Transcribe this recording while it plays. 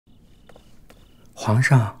皇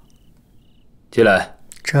上，进来。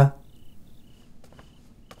这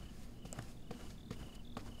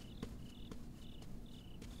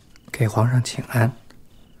给皇上请安。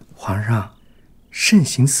皇上，慎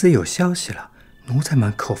刑司有消息了，奴才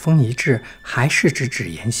们口风一致，还是直指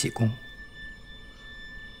延禧宫。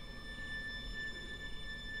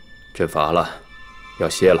朕乏了，要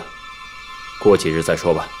歇了，过几日再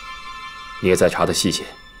说吧。你也再查得细些。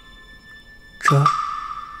这。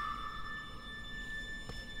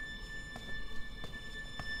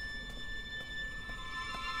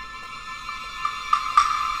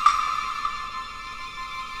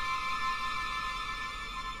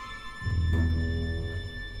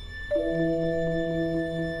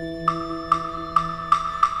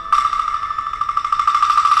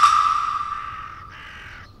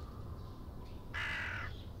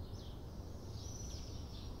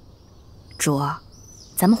主儿，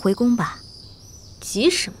咱们回宫吧。急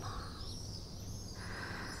什么？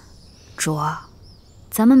主儿，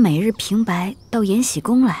咱们每日平白到延禧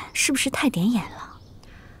宫来，是不是太点眼了？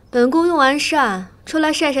本宫用完膳，出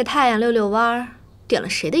来晒晒太阳，溜溜弯儿，点了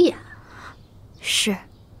谁的眼？是。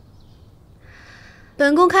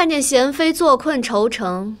本宫看见贤妃坐困愁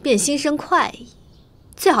城，便心生快意。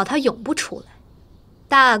最好她永不出来，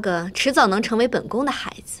大个迟早能成为本宫的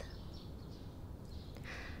孩子。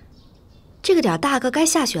这个点大哥该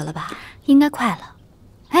下学了吧？应该快了。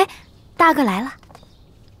哎，大哥来了，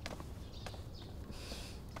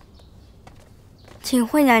请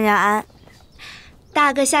惠娘娘安。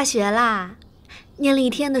大哥下学啦，念了一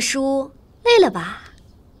天的书，累了吧？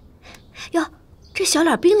哟，这小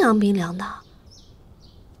脸冰凉冰凉的，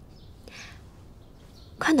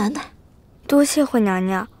快暖暖。多谢惠娘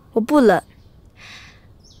娘，我不冷。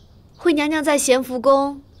惠娘娘在咸福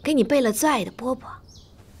宫给你备了最爱的饽饽，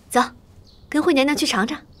走。跟惠娘娘去尝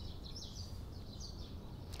尝。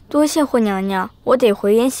多谢惠娘娘，我得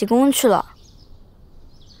回延禧宫去了。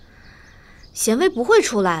贤妃不会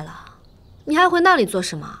出来了，你还回那里做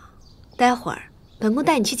什么？待会儿本宫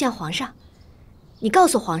带你去见皇上，你告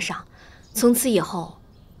诉皇上，从此以后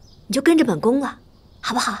你就跟着本宫了，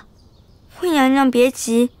好不好？惠娘娘别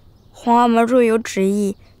急，皇阿玛若有旨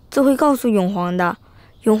意，自会告诉永皇的。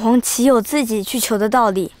永皇岂有自己去求的道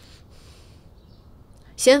理？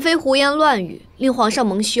贤妃胡言乱语，令皇上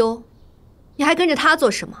蒙羞，你还跟着他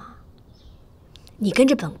做什么？你跟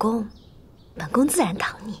着本宫，本宫自然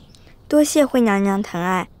疼你。多谢惠娘娘疼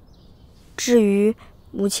爱。至于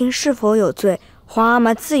母亲是否有罪，皇阿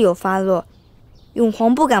玛自有发落。永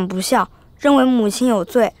皇不敢不孝，认为母亲有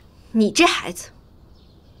罪。你这孩子，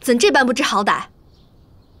怎这般不知好歹？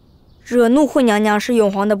惹怒惠娘娘是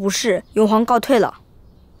永皇的不是，永皇告退了。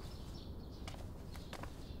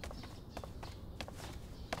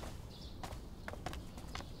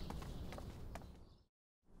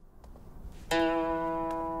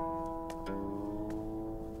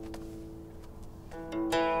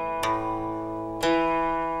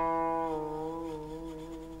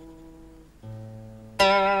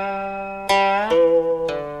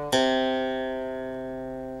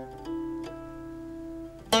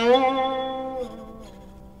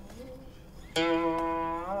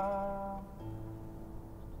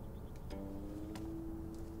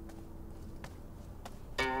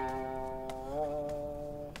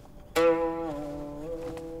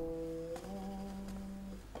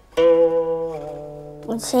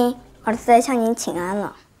母亲，儿子在向您请安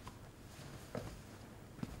了。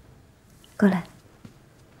过来。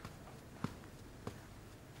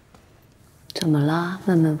怎么了？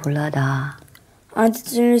闷闷不乐的？儿子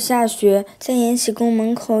今日下学，在延禧宫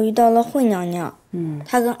门口遇到了惠娘娘。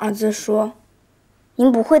她跟儿子说：“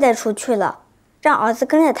您不会再出去了，让儿子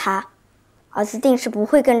跟着她。儿子定是不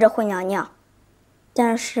会跟着惠娘娘。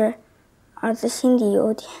但是，儿子心里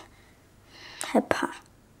有点害怕。”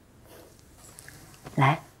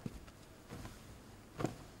来，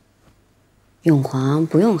永皇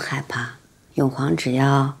不用害怕，永皇只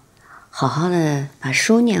要好好的把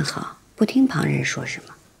书念好，不听旁人说什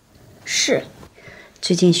么。是。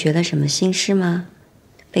最近学了什么新诗吗？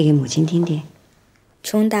背给母亲听听。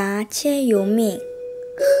穷达皆由命，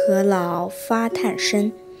何劳发叹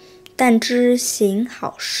声。但知行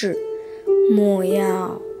好事，莫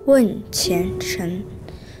要问前程。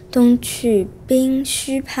冬去冰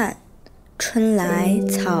须畔，春来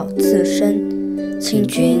草自生。请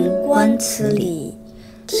君观此理，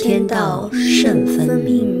天道甚分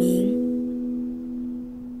明。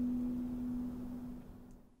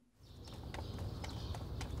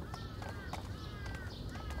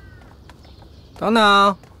等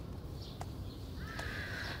等，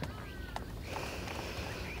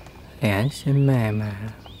莲心妹妹，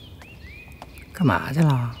干嘛去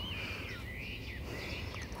了？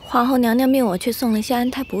皇后娘娘命我去送了些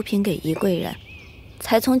安胎补品给宜贵人，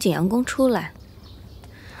才从景阳宫出来。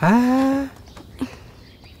哎，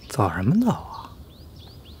走什么走啊？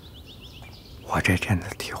我这阵子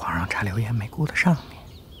替皇上查流言没顾得上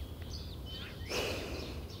你。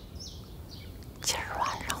今儿晚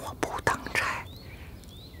上我不当差，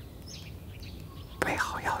备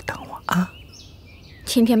好药等我啊。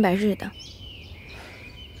青天白日的，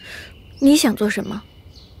你想做什么？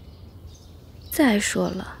再说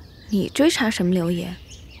了，你追查什么流言？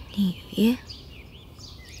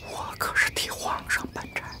我可是替皇上办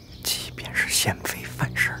差，即便是贤妃犯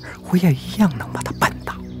事，我也一样能把她办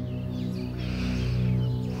倒。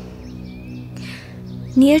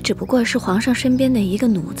你也只不过是皇上身边的一个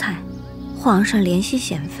奴才，皇上怜惜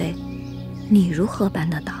贤妃，你如何办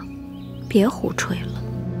得到？别胡吹了。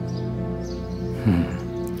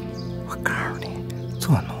我告诉你，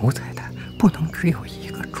做奴才的不能只有一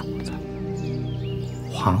个主子。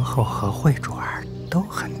皇后和惠主儿都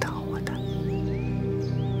很疼我的。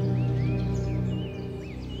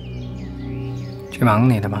去忙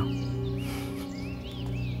你的吧，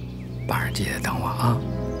晚上记得等我啊。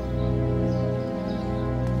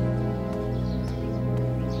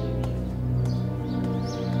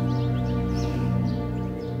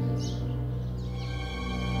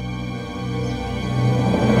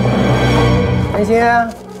莲心，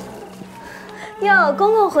哟，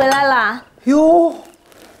公公回来了。哟，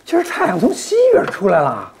今儿太阳从西边出来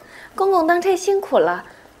了。公公当差辛苦了，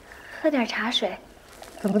喝点茶水。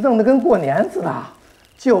怎么弄得跟过年似的？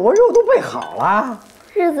酒啊肉都备好了。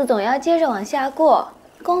日子总要接着往下过。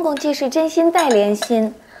公公既是真心待莲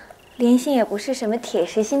心，莲心也不是什么铁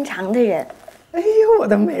石心肠的人。哎呦，我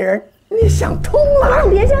的美人，你想通了。公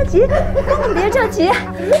公别着急，公公别着急。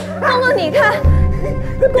公公你看，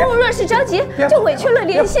公公若是着急，就委屈了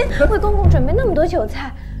莲心。为公公准备那么多酒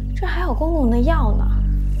菜，这还有公公的药呢。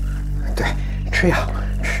对，吃药，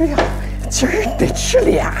吃药，今儿得吃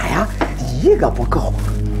俩呀，一个不够。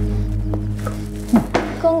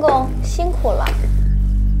公公辛苦了。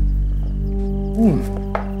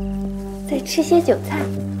再吃些酒菜。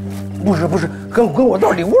不是，跟我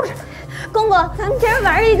到里屋去。公公，咱们今儿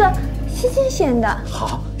玩一个新鲜的。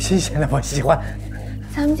好，新鲜的我喜欢。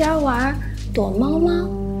咱们今儿玩躲猫猫。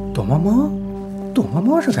躲猫猫？躲猫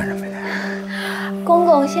猫是干什么的？公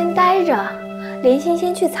公先待着，莲心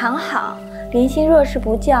先去藏好。莲心若是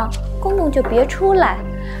不叫，公公就别出来。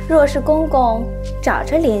若是公公找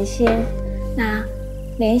着莲心，那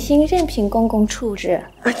莲心任凭公公处置。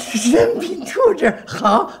任凭处置，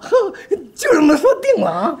好，就这么说定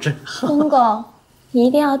了啊！公公一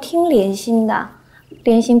定要听莲心的，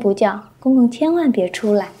莲心不叫，公公千万别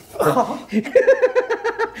出来。好。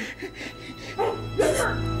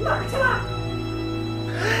哪儿去了？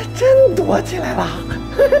真躲起来了？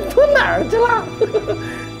躲哪儿去了？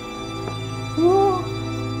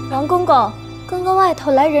王公公，刚刚外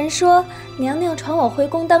头来人说，娘娘传我回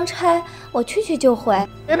宫当差，我去就回。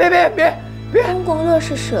别！公公若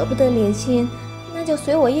是舍不得莲心，那就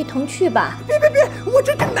随我一同去吧。别！我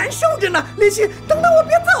这正难受着呢，莲心，等我，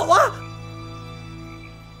别走啊！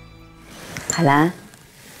海兰，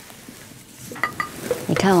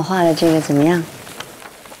你看我画的这个怎么样？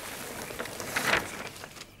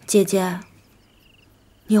姐姐，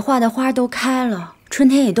你画的花都开了，春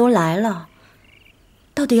天也都来了，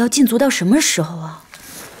到底要禁足到什么时候啊？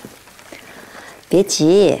别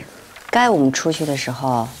急，该我们出去的时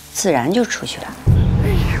候，自然就出去了。哎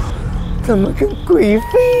呦，怎么跟贵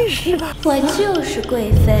妃似的？我就是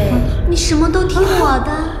贵妃，你什么都听我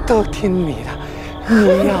的，都听你的。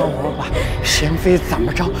你让我把贤妃怎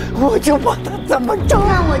么着，我就把她怎么着。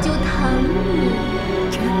那我就疼你。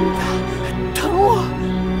真的疼我？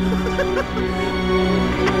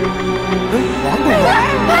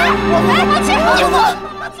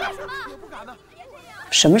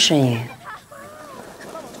什么声音？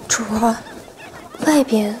主儿，外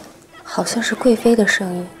边好像是贵妃的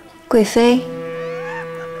声音。贵妃，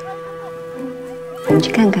我们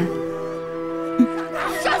去看看。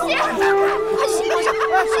小心！快去楼上！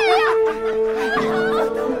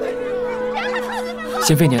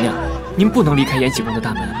贤妃娘娘，您不能离开延禧宫的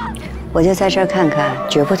大门。我就在这儿看看，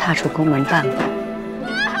绝不踏出宫门半步。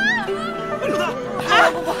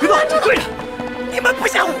别动！对了，你们不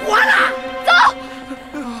想活了？走！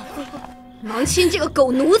王钦这个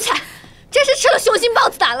狗奴才，真是吃了雄心豹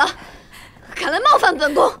子胆了，敢来冒犯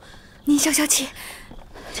本宫！您消消气。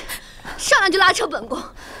上来就拉扯本宫，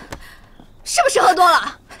是不是喝多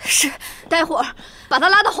了？是。待会儿把他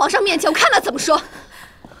拉到皇上面前，我看他怎么说。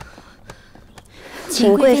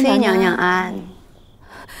请贵妃娘娘安。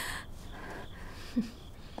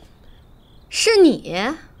是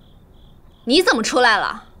你？你怎么出来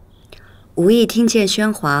了？无意听见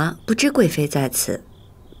喧哗，不知贵妃在此。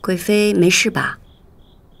贵妃没事吧？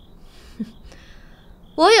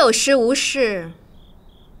我有事无事，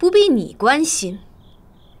不必你关心。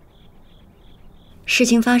事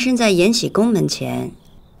情发生在延禧宫门前，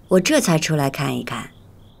我这才出来看一看，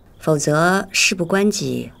否则事不关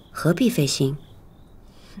己，何必费心？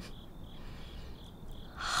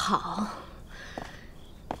好，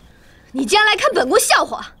你竟然来看本宫笑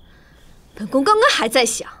话！本宫刚刚还在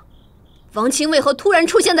想，王钦为何突然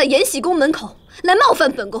出现在延禧宫门口来冒犯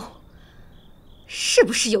本宫，是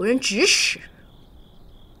不是有人指使？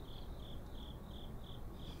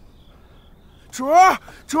主儿，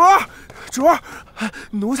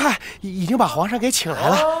奴才已经把皇上给请来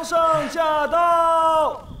了。皇上驾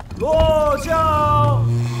到，落轿。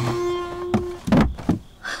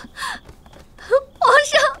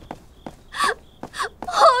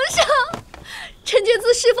皇上，臣妾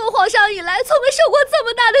自侍奉皇上以来，从没受过这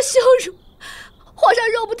么大的羞辱。皇上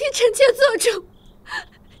若不替臣妾做主，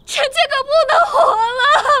臣妾可不能活了。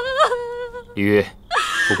李玉，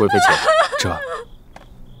扶贵妃起来。这。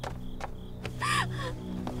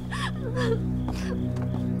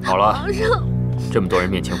好了，这么多人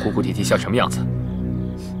面前哭哭啼啼像什么样子？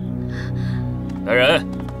来人，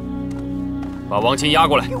把王钦押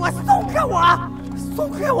过来。给我松开我！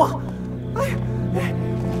松开我！哎呀！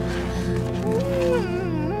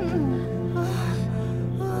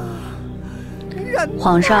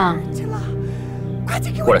皇上，快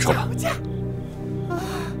点给我过来说吧。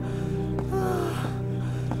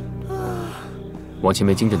王钦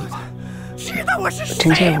没惊着你吧？知道我是谁吗？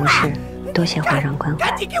臣妾无事，多谢皇上关怀。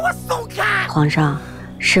赶紧给我松开！皇上，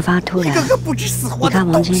事发突然，你看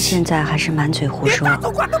王钦现在还是满嘴胡说。连大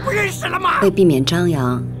总管都不认识了吗？为避免张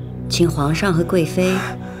扬，请皇上和贵妃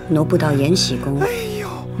挪步到延禧宫，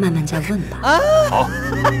慢慢再问吧。好，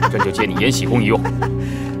朕就借你延禧宫一用。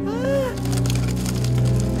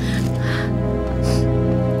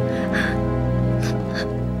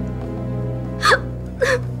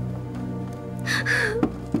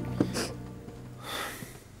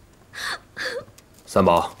三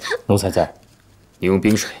宝，奴才在。你用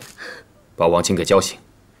冰水把王钦给浇醒，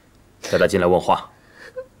带他进来问话，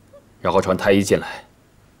然后传太医进来，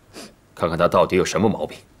看看他到底有什么毛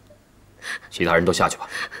病。其他人都下去吧。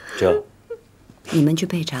这，你们去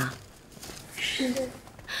备茶。是。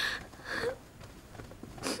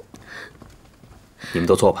你们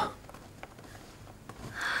都坐吧。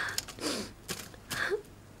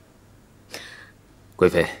贵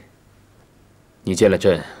妃，你见了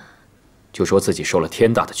朕，就说自己受了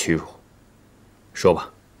天大的屈辱，说吧。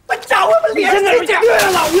我找我们脸谁讲？越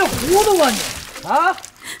老越糊涂啊你！啊！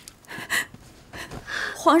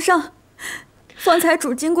皇上，方才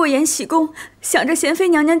主经过延禧宫，想着贤妃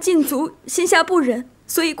娘娘禁足，心下不忍，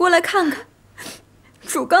所以过来看看。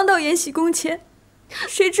主刚到延禧宫前，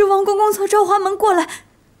谁知王公公从昭华门过来，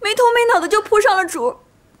没头没脑的就扑上了主，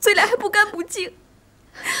嘴里还不干不净。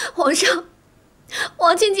皇上，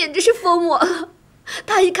王钦简直是疯魔了，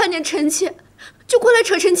他一看见臣妾，就过来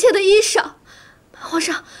扯臣妾的衣裳。皇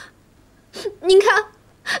上，您看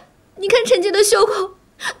臣妾的袖口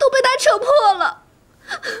都被他扯破了。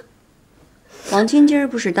王钦今儿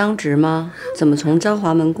不是当值吗？怎么从昭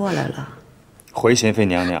华门过来了？回贤妃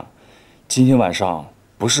娘娘，今天晚上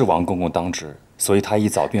不是王公公当值，所以他一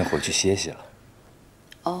早便回去歇息了。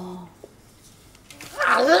哦。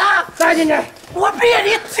好了，带进去！我逼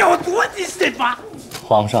你9毒，你信吗？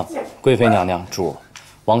皇上、贵妃娘娘、主，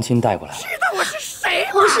王钦带过来了。知道我是谁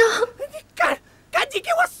吗？皇上，你赶紧给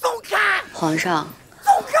我松开！皇上，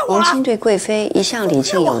松开我！王钦对贵妃一向礼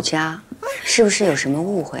敬有加，是不是有什么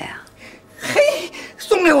误会啊？嘿，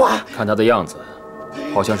松开我！看他的样子，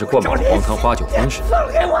好像是灌满了黄汤花酒疯似的。松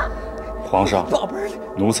开我！皇上，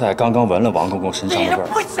奴才刚刚闻了王公公身上的味儿，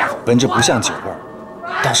闻着不像酒味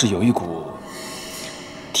儿，倒是有一股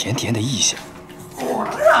甜甜的异香。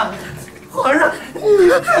皇上，你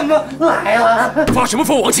怎么来了？发什么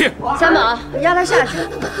疯，王钦？三宝，押他下去。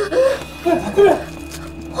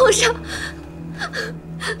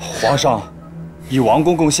皇上，以王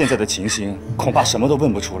公公现在的情形，恐怕什么都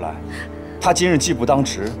问不出来。他今日既不当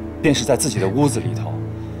值，便是在自己的屋子里头。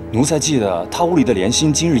奴才记得他屋里的莲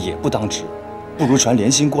心今日也不当值，不如传莲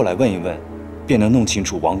心过来问一问，便能弄清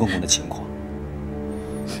楚王公公的情况。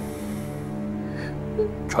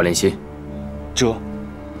传莲心，这。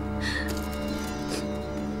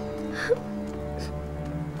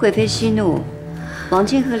贵妃息怒，王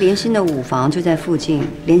钦和莲心的舞房就在附近，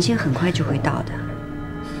莲心很快就会到的。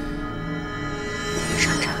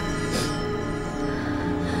上茶。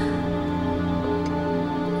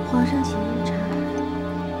皇上请用茶。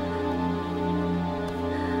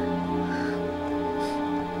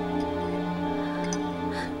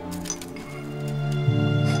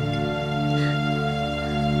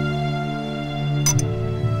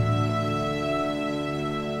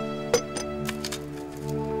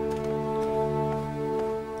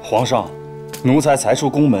皇上，奴才才出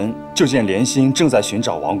宫门，就见莲心正在寻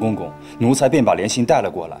找王公公，奴才便把莲心带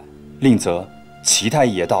了过来。另则齐太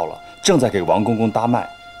医也到了，正在给王公公搭脉，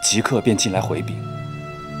即刻便进来回禀。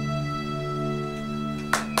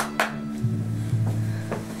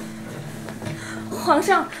皇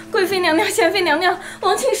上，贵妃娘娘、贤妃娘娘，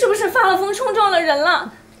王庆是不是发了疯，冲撞了人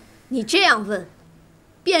了？你这样问，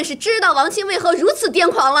便是知道王庆为何如此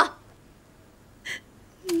癫狂了。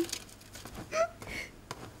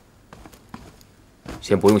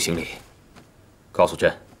先不用行礼，告诉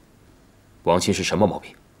朕，王庆是什么毛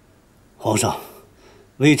病？皇上，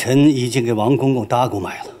微臣已经给王公公搭过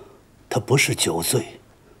脉了，他不是酒醉，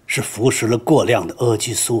是服食了过量的阿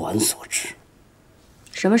激素丸所致。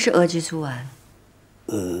什么是阿激素丸？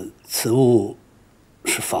此物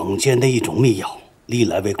是坊间的一种秘药，历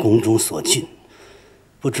来为宫中所禁，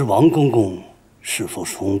不知王公公是否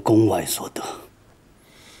从宫外所得？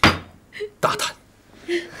大胆！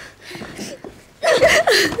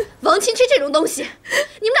王庆吃这种东西，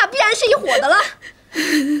你们俩必然是一伙的了。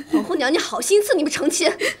皇后娘娘好心赐你们成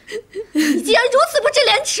亲，你竟然如此不知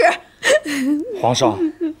廉耻！皇上，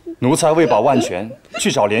奴才为保万全，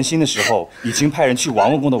去找莲心的时候，已经派人去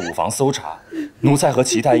王公公的午房搜查。奴才和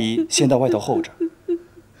齐太医先到外头候着。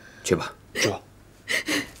去吧。这。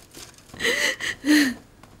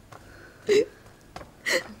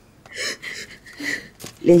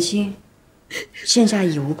莲心，现下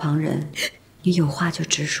已无旁人，你有话就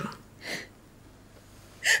直说。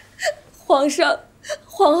皇上，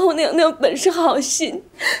皇后娘娘本是好心，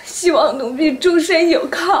希望奴婢终身有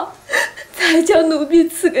靠，才将奴婢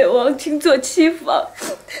赐给王庆做妻房。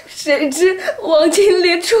谁知王庆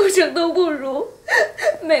连畜生都不如，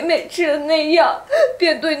每每吃了那药，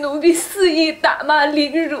便对奴婢肆意打骂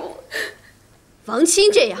凌辱。王庆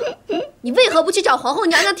这样，你为何不去找皇后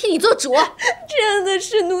娘娘替你做主？这样的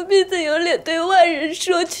事，奴婢怎有脸对外人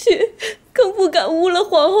说去？更不敢误了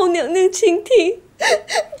皇后娘娘倾听。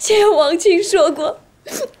且王庆说过，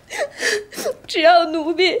只要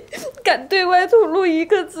奴婢敢对外吐露一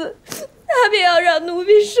个字，他便要让奴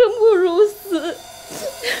婢生不如死。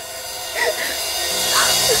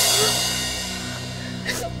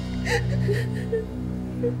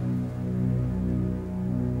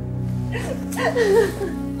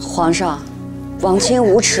皇上，王庆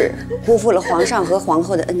无耻，辜负了皇上和皇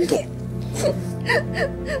后的恩典。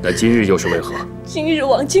那今日又是为何？今日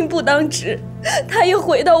王庆不当值，他一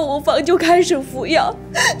回到午房就开始服药，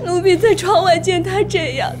奴婢在窗外见他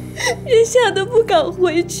这样，便吓得不敢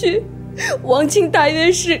回去。王庆大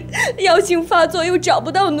约是药性发作，又找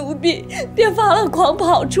不到奴婢，便发了狂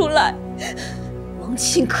跑出来。王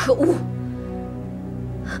庆可恶！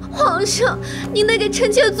皇上，您得给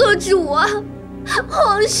臣妾做主啊！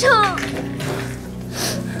皇上，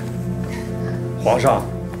皇上，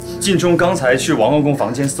晋忠刚才去王公公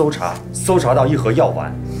房间搜查，搜查到一盒药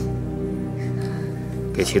丸，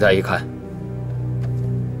给齐太医看。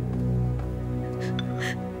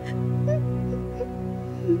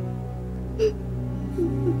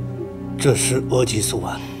这是阿激素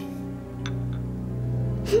丸。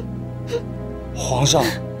皇上，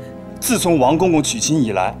自从王公公娶亲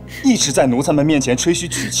以来，一直在奴才们面前吹嘘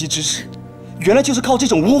娶妻之事，原来就是靠这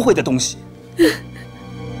种污秽的东西。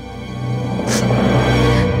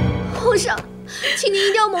皇上，请您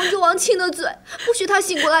一定要蒙住王庆的嘴，不许他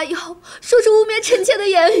醒过来以后说出污蔑臣妾的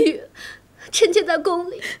言语。臣妾在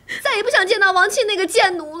宫里再也不想见到王庆那个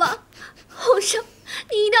贱奴了。皇上，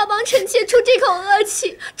你一定要帮臣妾出这口恶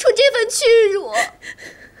气，出这份屈辱。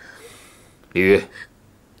李玉，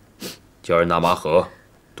叫人拿麻盒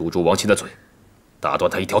堵住王庆的嘴，打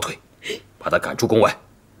断他一条腿，把他赶出宫外，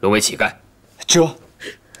沦为乞丐。这，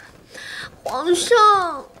皇上，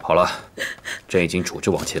好了，朕已经处置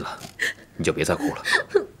王庆了，你就别再哭了。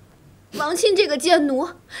王庆这个贱奴，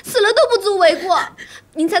死了都不足为过，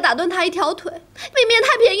您才打断他一条腿，未免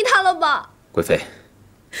太便宜他了吧？贵妃，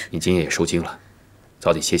你今夜也受惊了，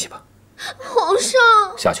早点歇息吧。皇上，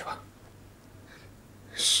下去吧。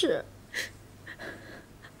是。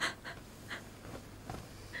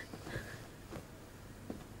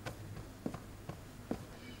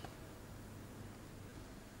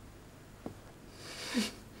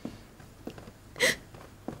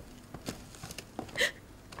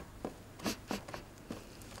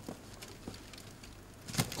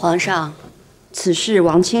皇上，此事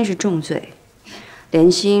王庆是重罪，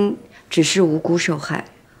莲心只是无辜受害，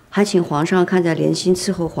还请皇上看在莲心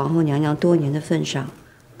伺候皇后娘娘多年的份上，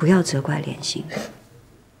不要责怪莲心。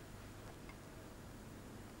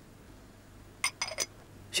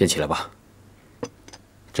先起来吧。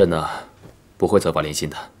朕呢，不会责罚莲心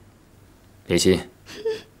的。莲心，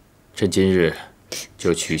朕今日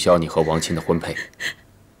就取消你和王庆的婚配，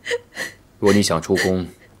若你想出宫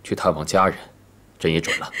去探望家人，朕也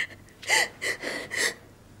准了。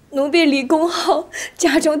奴婢离宫后，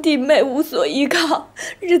家中弟妹无所依靠，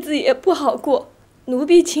日子也不好过。奴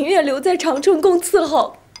婢情愿留在长春宫伺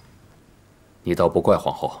候。你倒不怪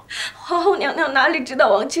皇后。皇后娘娘哪里知道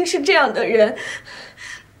王卿是这样的人？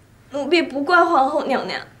奴婢不怪皇后娘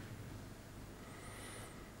娘。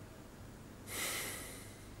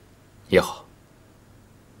也好，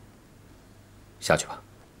下去吧。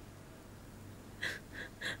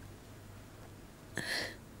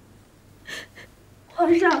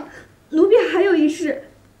皇上，奴婢还有一事。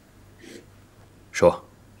说。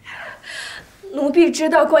奴婢知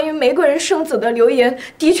道关于玫瑰人生子的流言，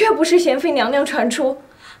的确不是贤妃娘娘传出，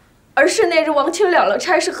而是那日王卿了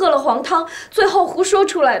差事喝了黄汤，最后胡说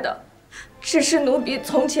出来的。只是奴婢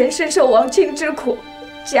从前深受王卿之苦，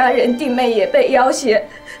家人弟妹也被要挟，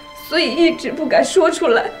所以一直不敢说出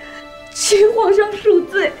来，请皇上恕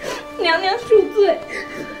罪，娘娘恕罪。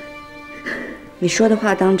你说的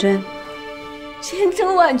话当真？千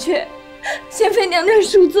真万确，贤妃娘娘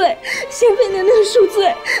恕罪，贤妃娘娘恕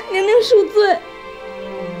罪，娘娘恕罪。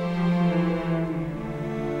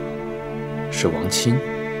是王卿？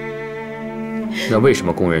那为什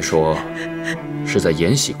么宫人说是在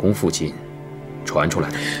延禧宫附近传出来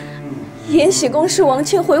的？延禧宫是王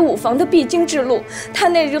卿回五房的必经之路，他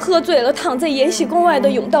那日喝醉了，躺在延禧宫外的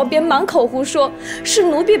甬道边满口胡说，是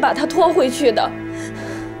奴婢把他拖回去的。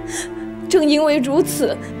正因为如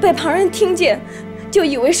此，被旁人听见，就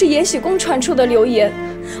以为是延禧宫传出的流言。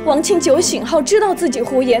王卿酒醒后知道自己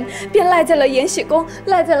胡言，便赖在了延禧宫，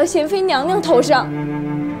赖在了贤妃娘娘头上。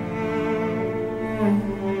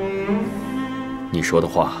你说的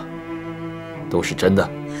话都是真的？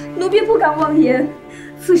奴婢不敢妄言，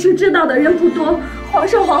此事知道的人不多，皇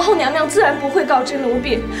上皇后娘娘自然不会告知奴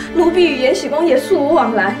婢。奴婢与延禧宫也素无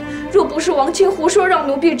往来，若不是王卿胡说让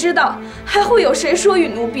奴婢知道，还会有谁说与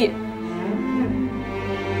奴婢？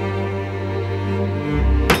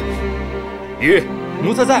玉，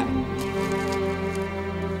奴才在。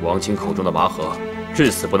王卿口中的麻盒，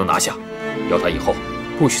至死不能拿下，要他以后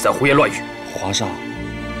不许再胡言乱语。皇上，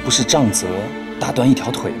不是杖责打断一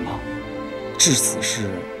条腿吗？至死是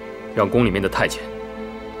让宫里面的太监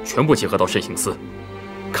全部结合到慎刑司，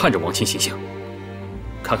看着王卿行刑，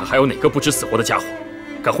看看还有哪个不知死活的家伙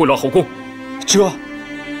敢混乱后宫。这。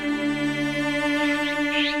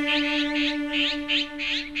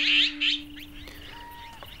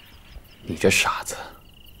你这傻子，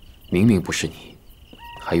明明不是你，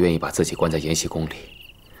还愿意把自己关在延禧宫里，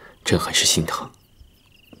朕很是心疼。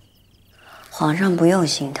皇上不用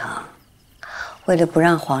心疼，为了不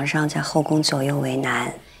让皇上在后宫左右为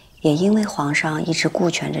难，也因为皇上一直顾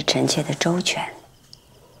全着臣妾的周全，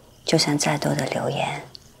就算再多的流言，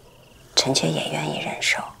臣妾也愿意忍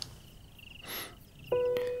受。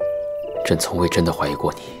朕从未真的怀疑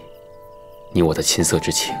过你，你我的亲色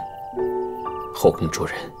之情，后宫主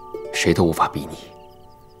人谁都无法比拟，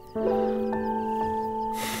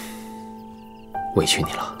委屈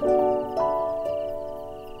你了。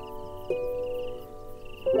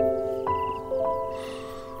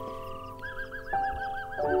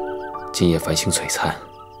今夜繁星璀璨，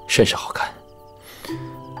甚是好看。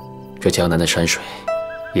这江南的山水，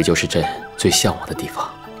也就是朕最向往的地方。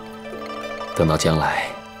等到将来，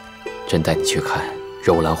朕带你去看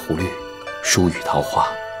柔兰湖绿，疏雨桃花。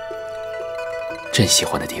朕喜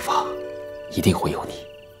欢的地方，一定会有你。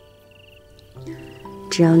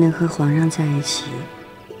只要能和皇上在一起，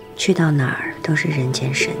去到哪儿都是人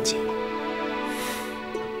间圣境。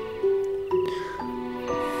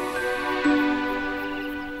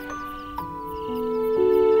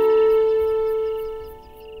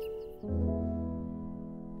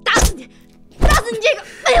打死你！打死你这个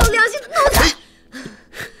没有良心的奴才！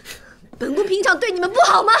本宫平常对你们不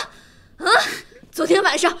好吗？啊！昨天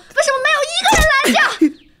晚上为什么没有一个人拦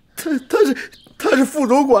着？他是副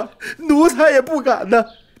主管，奴才也不敢呢。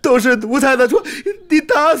都是奴才的错，你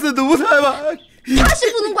打死奴才吧！他是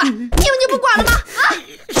副总管，你们就不管了吗？啊，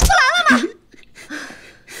不拦了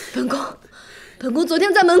吗？本宫昨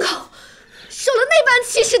天在门口受了那般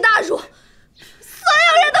奇耻大辱，所有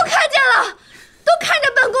人都看见了，都看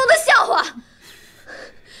着本宫的笑话。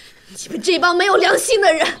你们这帮没有良心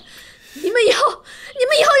的人，你们以后让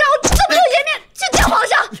我怎么有颜面去见皇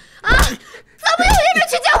上啊？怎么有颜面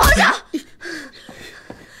去见皇上？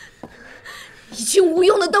一群无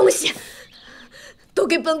用的东西，都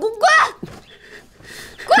给本宫滚！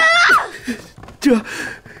滚啊！这，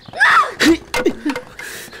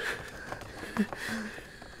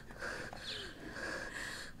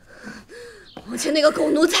王倩那个狗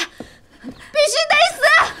奴才，必须得死！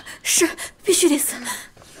是，必须得死。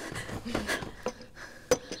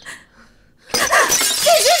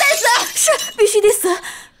必得死！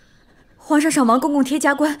皇上赏王公公贴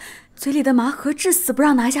加冠，嘴里的麻盒至死不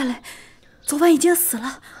让拿下来，昨晚已经死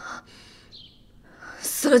了。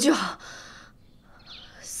死了就好，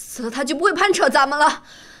死了他就不会攀扯咱们了。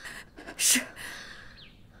是。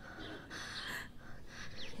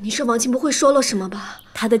你说王清不会说了什么吧？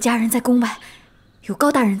他的家人在宫外，有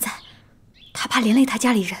高大人在，他怕连累他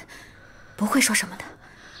家里人，不会说什么的。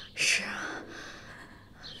是啊，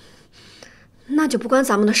那就不关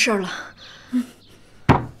咱们的事儿了。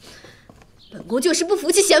本宫就是不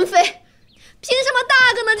服气贤妃，凭什么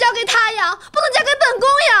大哥能交给他养，不能交给本宫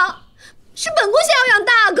养？是本宫想要养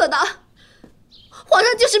大哥的，皇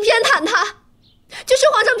上就是偏袒他，就是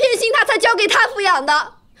皇上偏心他才交给他抚养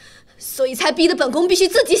的，所以才逼得本宫必须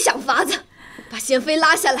自己想法子把贤妃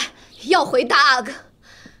拉下来要回大阿哥，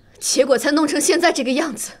结果才弄成现在这个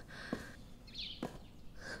样子。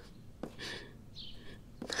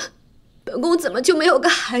本宫怎么就没有个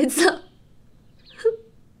孩子？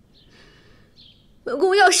本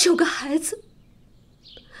宫要是有个孩子，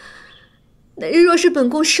哪日若是本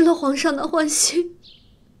宫失了皇上的欢心，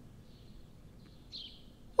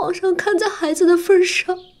皇上看在孩子的份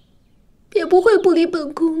上，也不会不理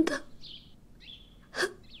本宫的。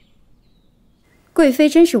贵妃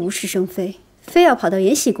真是无事生非，非要跑到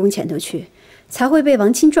延禧宫前头去，才会被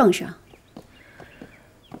王钦撞上。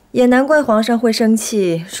也难怪皇上会生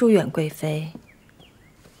气，疏远贵妃。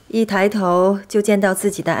一抬头就见到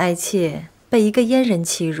自己的爱妾被一个阉人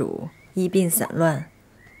欺辱，医病散乱，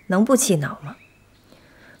能不气恼吗？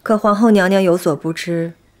可皇后娘娘有所不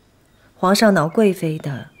知，皇上恼贵妃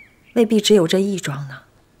的未必只有这一桩呢。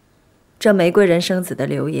这玫瑰人生子的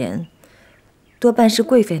流言，多半是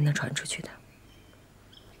贵妃那传出去的。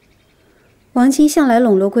王钦向来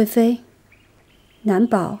笼络贵妃，难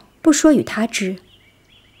保不说与他知。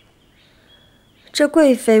这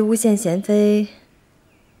贵妃诬陷贤妃，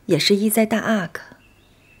也是意在大阿哥。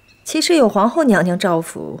其实有皇后娘娘照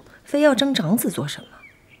拂，非要争长子做什么？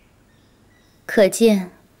可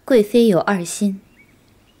见贵妃有二心。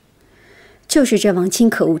就是这王钦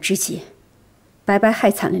可恶之极，白白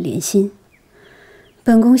害惨了莲心。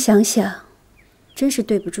本宫想想，真是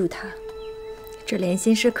对不住他。这莲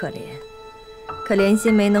心是可怜，可莲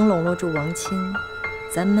心没能笼络住王钦，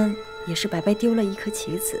咱们也是白白丢了一颗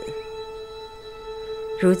棋子。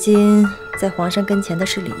如今在皇上跟前的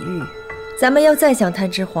是李玉，咱们要再想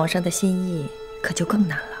探知皇上的心意，可就更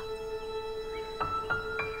难了。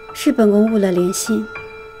是本宫误了莲心，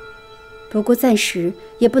不过暂时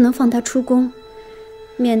也不能放他出宫，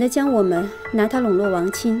免得将我们拿他笼络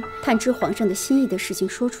王钦、探知皇上的心意的事情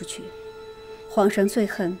说出去。皇上最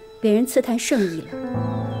恨别人刺探圣意了。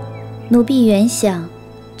奴婢原想，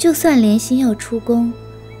就算莲心要出宫，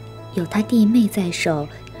有他弟妹在手，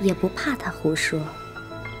也不怕他胡说。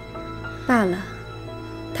罢了，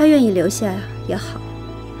他愿意留下也好，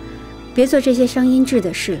别做这些伤阴质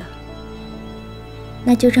的事了。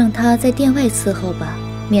那就让他在殿外伺候吧，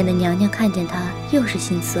免得娘娘看见他又是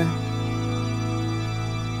心酸。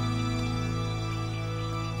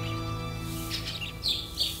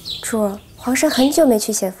主，皇上很久没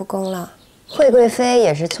去咸福宫了。惠贵妃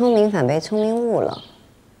也是聪明反被聪明误了。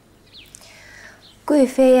贵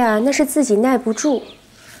妃呀，那是自己耐不住，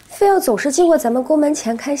非要总是经过咱们宫门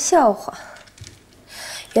前看笑话。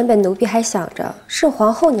原本奴婢还想着是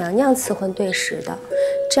皇后娘娘赐婚对时的，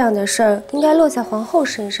这样的事儿应该落在皇后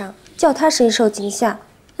身上，叫她深受惊吓，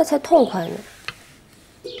那才痛快呢。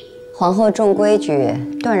皇后重规矩，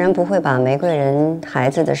断然不会把玫瑰人孩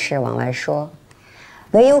子的事往外说，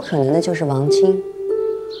唯有可能的就是王钦。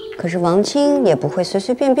可是王钦也不会随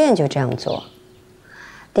随便便就这样做，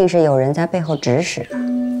定是有人在背后指使。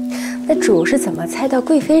那主是怎么猜到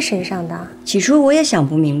贵妃身上的？起初我也想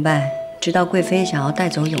不明白，直到贵妃想要带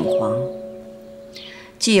走永皇，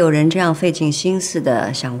既有人这样费尽心思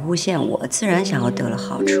的想诬陷我，自然想要得了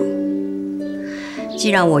好处。既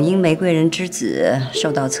让我因玫瑰人之子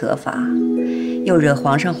受到责罚，又惹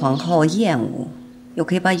皇上皇后厌恶，又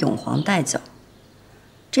可以把永皇带走，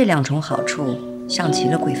这两重好处像极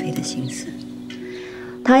了贵妃的心思。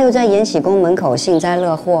她又在延禧宫门口幸灾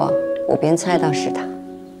乐祸，我便猜到是她。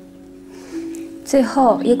最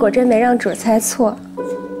后也果真没让主猜错，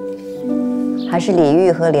还是李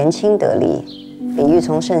玉和莲钦得利。李玉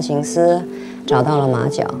从慎刑司找到了马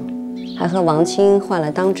脚，还和王钦换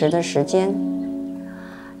了当值的时间。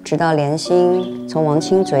直到莲心从王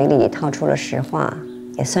钦嘴里套出了实话，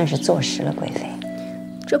也算是坐实了贵妃。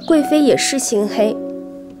这贵妃也是心黑，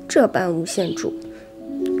这般诬陷主，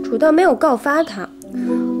主倒没有告发她。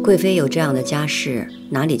贵妃有这样的家世，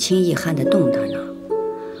哪里轻易撼得动她呢？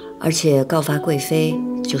而且告发贵妃，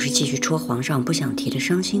就是继续戳皇上不想提的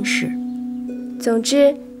伤心事。总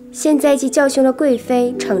之，现在既教训了贵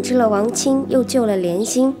妃，惩治了王卿，又救了莲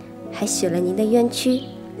心，还许了您的冤屈，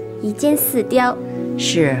一箭四雕。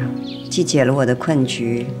是，既解了我的困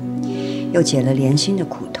局，又解了莲心的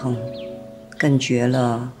苦痛，更绝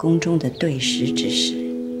了宫中的对食之事。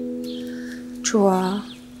主儿，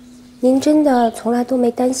您真的从来都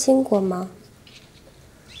没担心过吗？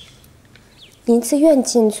您自愿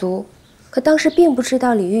禁足，可当时并不知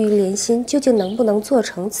道李玉与莲心究竟能不能做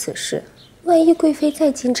成此事。万一贵妃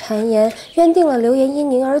再进谗言，冤定了流言因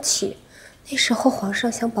您而起，那时候皇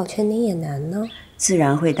上想保全您也难呢。自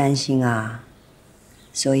然会担心啊，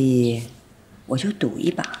所以我就赌一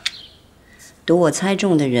把，赌我猜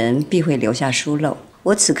中的人必会留下疏漏。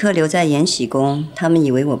我此刻留在延禧宫，他们以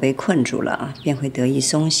为我被困住了，便会得以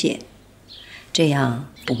松懈，这样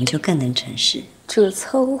我们就更能成事。主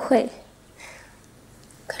聪慧。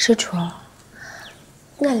可是主儿，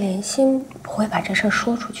那莲心不会把这事儿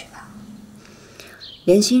说出去吧？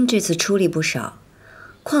莲心这次出力不少，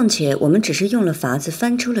况且我们只是用了法子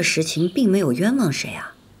翻出了实情，并没有冤枉谁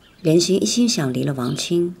啊。莲心一心想离了王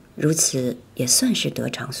卿，如此也算是得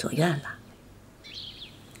偿所愿了。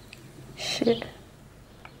是。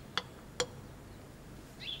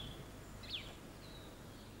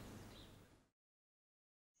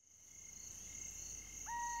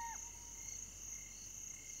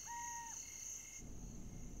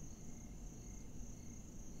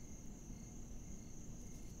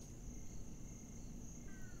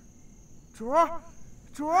主儿，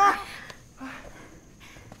主儿，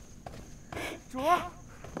主儿，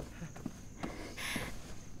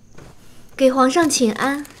给皇上请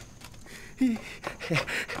安。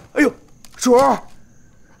哎呦，主儿，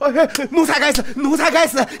哎，奴才该死，奴才该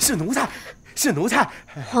死，是奴才，是奴才。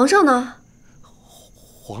皇上呢？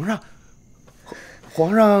皇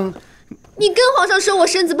上，你跟皇上说我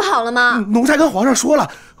身子不好了吗？奴才跟皇上说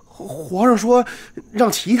了，皇上说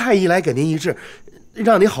让齐太医来给您医治。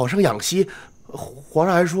让你好生养息，皇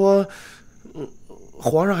上还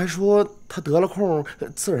说他得了空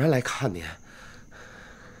自然来看您。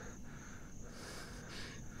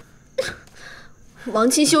王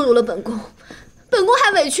卿羞辱了本宫，本宫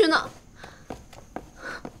还委屈呢。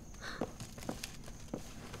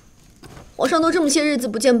皇上都这么些日子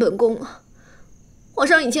不见本宫了，皇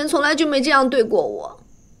上以前从来就没这样对过我。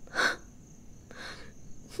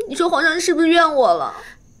你说皇上是不是怨我了？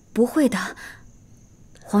不会的。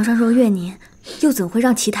皇上若怨您，又怎会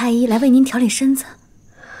让齐太医来为您调理身子？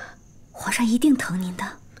皇上一定疼您的。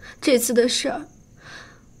这次的事儿，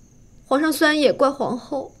皇上虽然也怪皇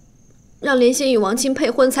后，让莲心与王卿配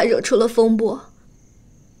婚才惹出了风波，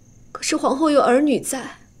可是皇后有儿女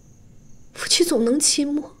在，夫妻总能期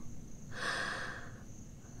末。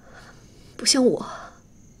不像我，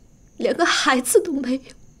连个孩子都没有。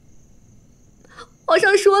皇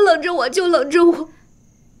上说冷着我就冷着我。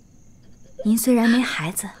您虽然没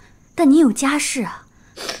孩子，但您有家室啊。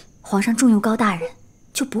皇上重用高大人，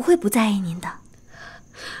就不会不在意您的。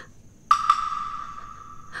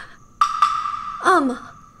阿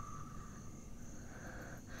玛，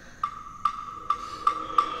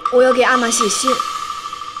我要给阿玛写信，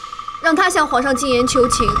让她向皇上进言求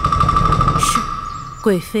情。是，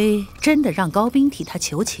贵妃真的让高斌替她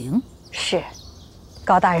求情？是，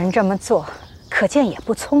高大人这么做，可见也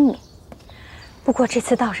不聪明。不过这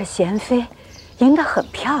次倒是娴妃赢得很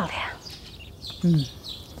漂亮。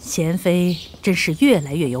娴妃真是越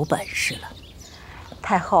来越有本事了。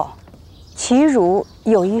太后，齐汝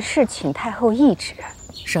有一事请太后懿旨。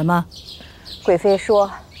什么？贵妃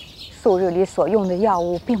说，素日里所用的药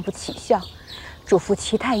物并不起效，嘱咐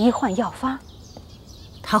齐太医换药方。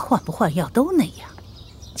她换不换药都那样，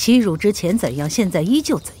齐汝之前怎样，现在依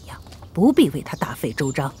旧怎样，不必为她大费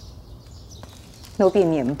周章。奴婢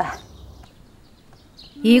明白。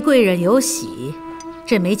宜贵人有喜，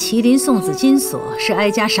这枚麒麟送子金锁是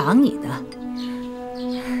哀家赏你的。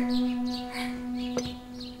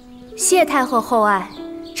谢太后厚爱，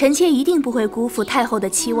臣妾一定不会辜负太后的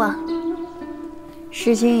期望。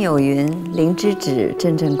诗经有云：“灵之子，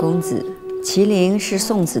正正公子。”麒麟是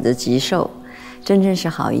送子的吉兽，真正是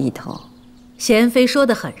好意头。娴妃说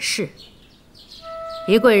得很是。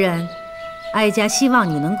宜贵人，哀家希望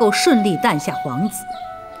你能够顺利诞下皇子。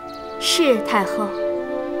是太后。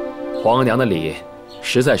皇额娘的礼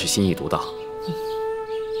实在是心意独到。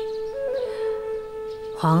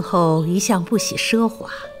皇后一向不喜奢华，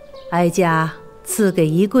哀家赐给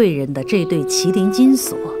宜贵人的这对麒麟金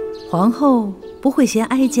锁，皇后不会嫌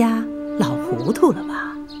哀家老糊涂了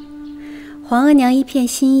吧？皇额娘一片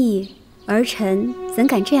心意，儿臣怎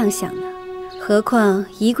敢这样想呢？何况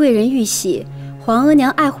宜贵人玉玺，皇额娘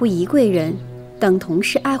爱护宜贵人，等同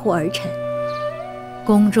是爱护儿臣。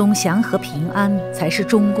宫中祥和平安才是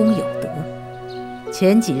中宫有德。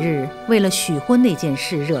前几日为了许婚那件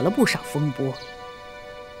事惹了不少风波，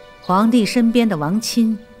皇帝身边的王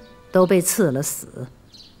亲都被赐了死。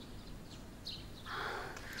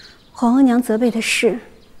皇额娘责备的是，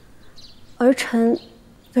儿臣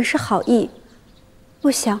本是好意，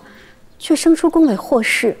不想却生出宫闱祸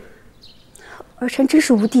事，儿臣真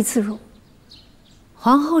是无地自容。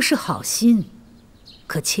皇后是好心，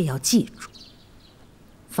可切要记住，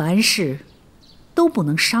凡事都不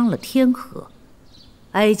能伤了天和。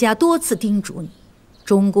哀家多次叮嘱你，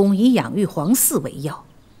中宫以养育皇嗣为要，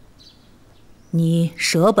你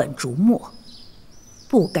舍本逐末，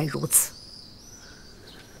不该如此。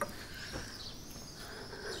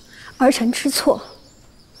儿臣知错。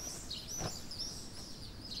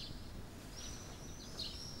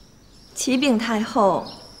启禀太后，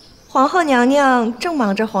皇后娘娘正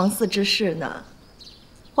忙着皇嗣之事呢。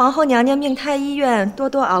皇后娘娘命太医院多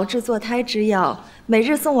多熬制坐胎之药，每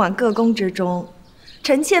日送往各宫之中。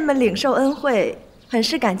臣妾们领受恩惠，很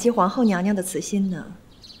是感激皇后娘娘的慈心呢。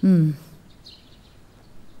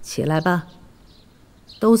起来吧，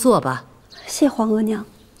都坐吧。谢皇额娘。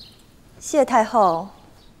谢太后。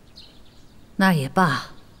那也罢。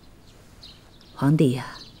皇帝呀，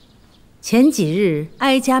前几日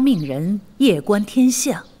哀家命人夜观天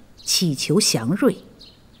象，祈求祥瑞。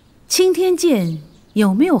青天剑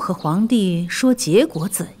有没有和皇帝说结果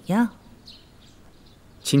怎样？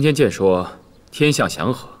青天剑说天象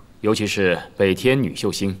祥和，尤其是北天女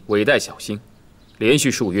秀星尾带小星，连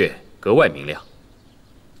续数月格外明亮。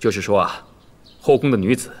就是说啊，后宫的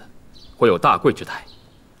女子会有大贵之态，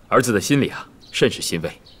儿子的心里啊甚是欣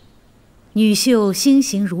慰。女秀星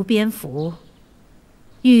形如蝙蝠，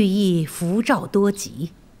寓意福兆多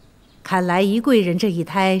吉。看来宜贵人这一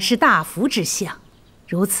胎是大福之象，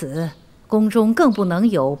如此宫中更不能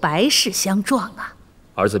有白事相撞啊。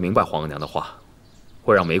儿子明白皇额娘的话，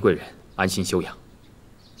会让玫瑰人安心休养。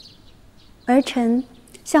儿臣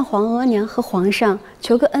向皇额娘和皇上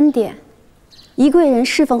求个恩典，宜贵人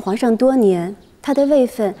侍奉皇上多年，她的位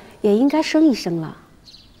分也应该升一升了。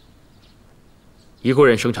宜贵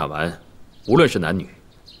人生产完，无论是男女，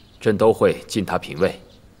朕都会尽她品位。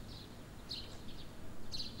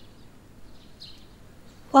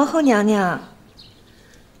皇后娘娘，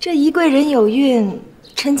这宜贵人有孕，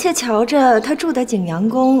臣妾瞧着她住的景阳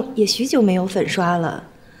宫也许久没有粉刷了，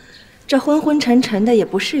这昏昏沉沉的也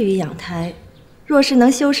不适于养胎。若是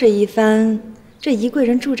能修饰一番，这宜贵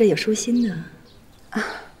人住着也舒心呢。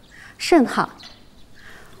甚好，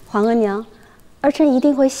皇额娘，儿臣一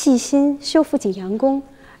定会细心修复景阳宫，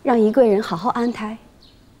让宜贵人好好安胎。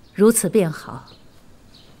如此便好。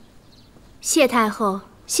谢太后，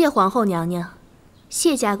谢皇后娘娘，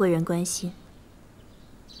谢嘉贵人关心。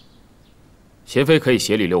贤妃可以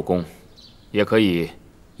协理六宫，也可以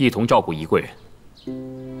一同照顾宜贵人。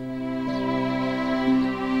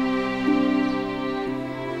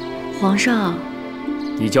皇上，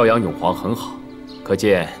你教养永皇很好，可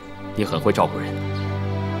见你很会照顾人。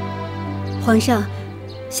皇上，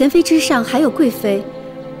贤妃之上还有贵妃，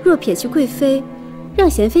若撇去贵妃，让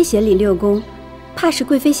贤妃协理六宫，怕是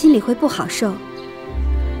贵妃心里会不好受。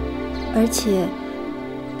而且，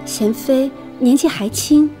贤妃年纪还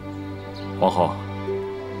轻。皇后，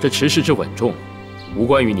这持事之稳重，无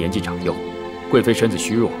关于年纪长幼。贵妃身子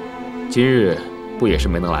虚弱，今日不也是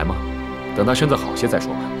没能来吗？等她身子好些再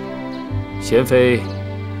说吧。贤妃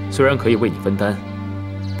虽然可以为你分担，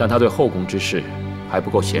但她对后宫之事还不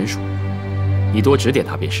够娴熟，你多指点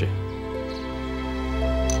她便是。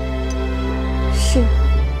是。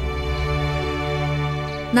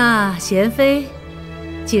那贤妃，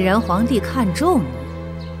既然皇帝看重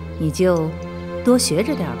你，你就多学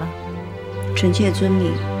着点吧。臣妾遵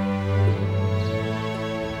命。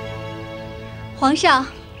皇上，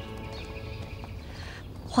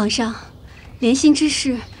皇上，莲心之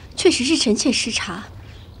事确实是臣妾失察，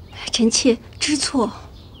臣妾知错。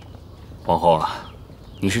皇后啊，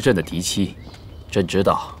你是朕的嫡妻，朕知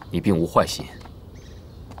道你并无坏心，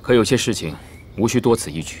可有些事情无需多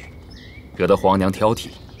此一举，惹得皇娘挑剔，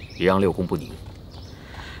也让六宫不宁。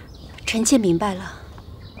臣妾明白了。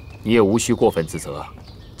你也无需过分自责，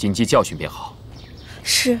谨记教训便好。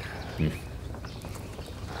是。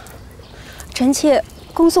臣妾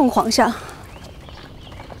恭送皇上。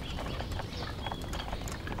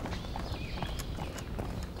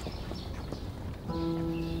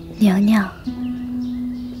娘娘，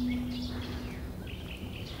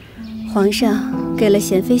皇上给了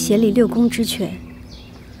贤妃协理六宫之权，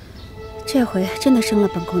这回真的生了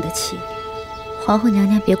本宫的气。皇后娘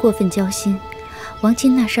娘别过分焦心，王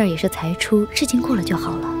亲那事儿也是才出，事情过了就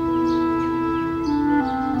好了。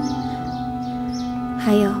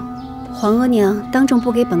还有，皇额娘当众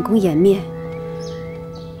不给本宫颜面，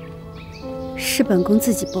是本宫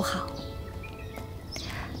自己不好。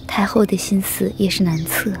太后的心思也是难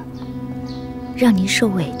测，让您受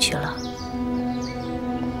委屈了。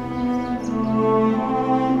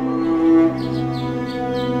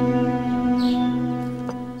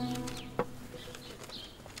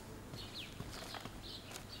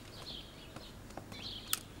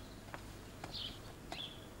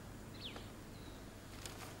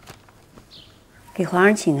给皇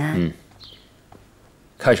上请安。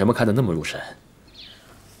看什么看得那么入神？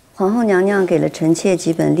皇后娘娘给了臣妾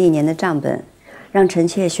几本历年的账本，让臣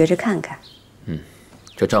妾学着看看。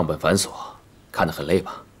这账本繁琐，看得很累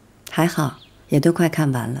吧？还好，也都快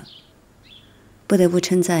看完了。不得不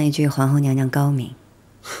称赞一句，皇后娘娘高明。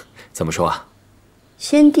怎么说啊？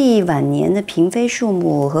先帝晚年的嫔妃数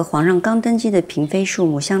目和皇上刚登基的嫔妃数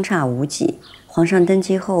目相差无几，皇上登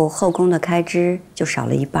基后，后宫的开支就少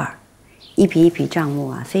了一半，一笔一笔账目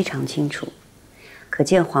啊非常清楚，可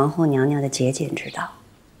见皇后娘娘的节俭之道。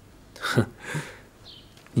哼，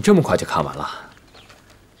你这么快就看完了？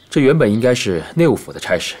这原本应该是内务府的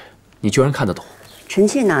差事，你居然看得懂？臣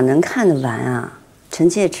妾哪能看得完啊？臣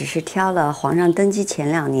妾只是挑了皇上登基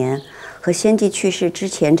前2年和先帝去世之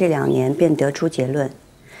前这2年，便得出结论。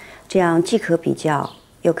这样既可比较，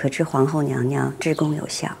又可知皇后娘娘治宫有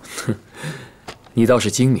效。哼，你倒是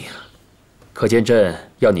精明，可见朕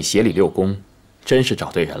要你协理6宫，真是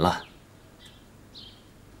找对人了。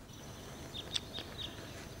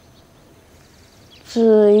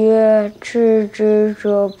子曰：“知之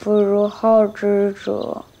者不如好之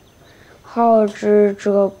者，好之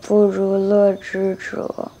者不如乐之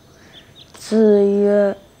者。”子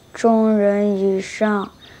曰：“众人以上，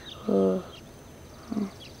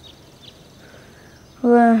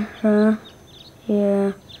问人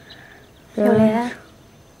也。”永莲，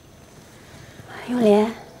永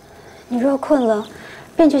莲，你若困了，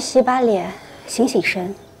便去洗把脸，醒醒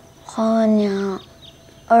神。皇额娘，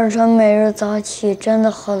儿臣每日早起真的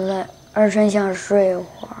很累，儿臣想睡一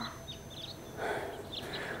会儿。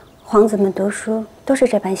皇子们读书都是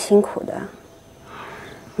这般辛苦的，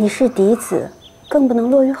你是嫡子，更不能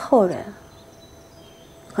落于后人。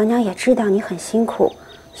额娘也知道你很辛苦，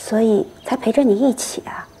所以才陪着你一起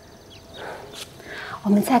啊。我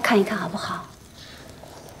们再看一看好不好？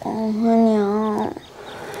皇额娘，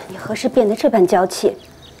你何时变得这般娇气？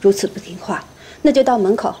如此不听话，那就到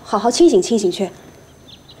门口好好清醒清醒去。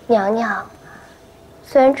娘娘，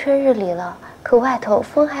虽然春日里了，可外头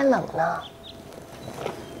风还冷呢。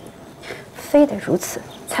非得如此，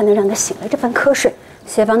才能让他醒了这般瞌睡。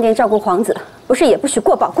协房殿照顾皇子，不是也不许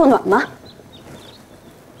过饱过暖吗？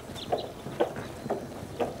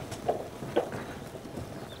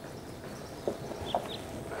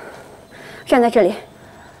站在这里。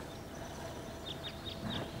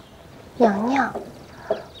娘娘。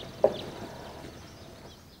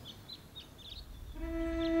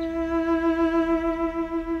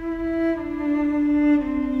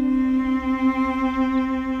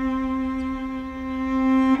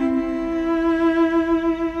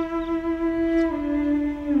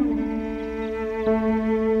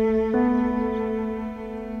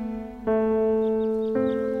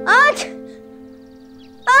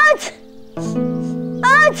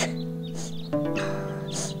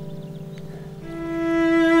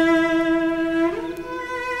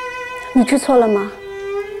你知错了吗？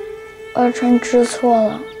儿臣知错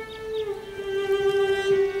了。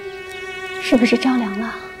是不是着凉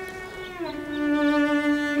了？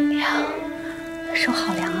凉，手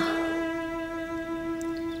好凉啊！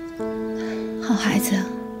好孩子，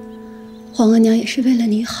皇额娘也是为了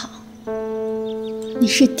你好。你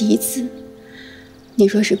是嫡子，你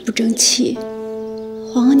若是不争气，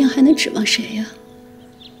皇额娘还能指望谁呀？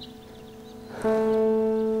好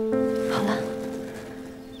了，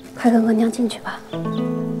快跟额娘进去吧。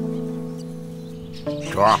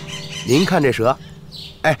主儿，您看这蛇，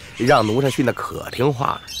哎，让奴才训得可听话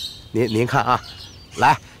了。您看啊，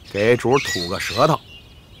来给主吐个舌头。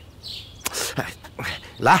哎，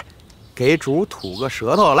来给主吐个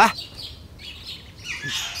舌头来。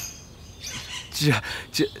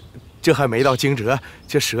这还没到惊蛰，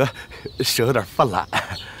这蛇有点泛滥。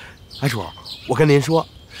哎，主，我跟您说，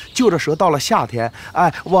就这蛇到了夏天，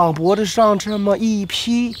哎，往脖子上这么一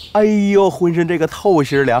披，哎呦，浑身这个透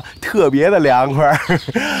心凉，特别的凉快。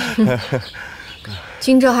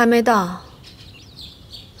惊蛰还没到，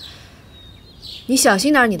你小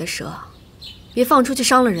心点你的蛇，别放出去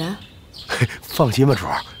伤了人。放心吧，主，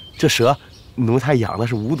这蛇奴才养的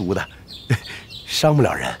是无毒的，伤不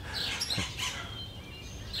了人。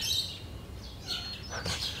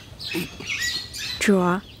主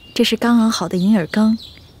儿，这是刚熬好的银耳羹，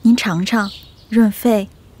您尝尝，润肺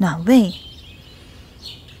暖胃。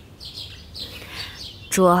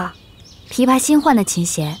主儿，琵琶新换的琴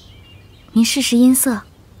弦，您试试音色。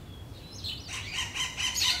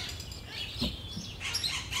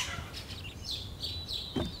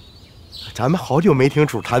咱们好久没听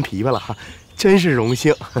主弹琵琶了哈，真是荣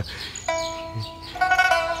幸。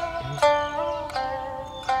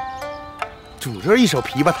主这一手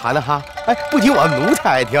琵琶弹的哈，哎，不仅我奴才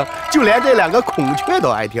爱听，就连这2个孔雀都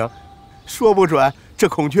爱听。说不准这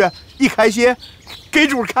孔雀一开心，给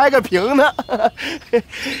主开个屏呢。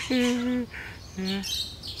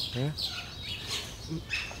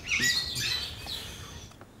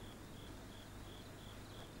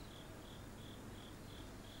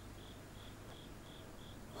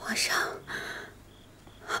皇上，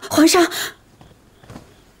皇上，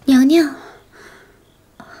娘娘，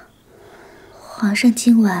皇上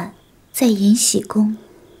今晚在延禧宫。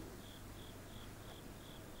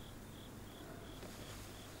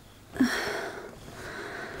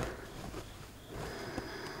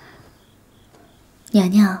娘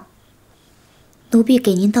娘，奴婢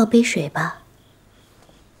给您倒杯水吧。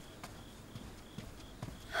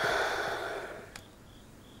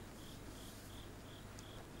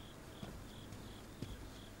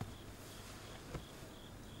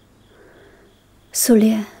素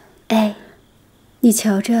莲，哎，你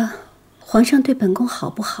瞧着，皇上对本宫好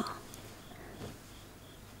不好？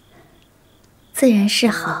自然是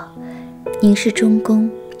好。您是中宫，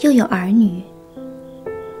又有儿女，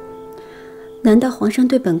难道皇上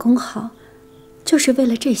对本宫好，就是为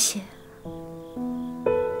了这些？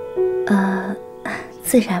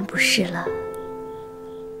自然不是了。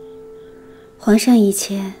皇上以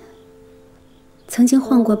前曾经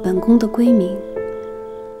唤过本宫的闺名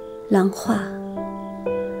兰花。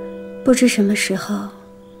不知什么时候，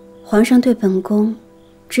皇上对本宫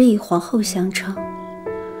只以皇后相称。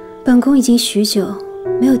本宫已经许久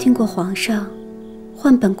没有听过皇上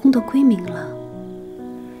唤本宫的闺名了。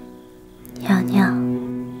娘娘，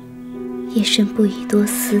夜深不宜多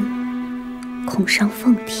思，恐伤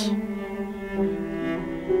凤体。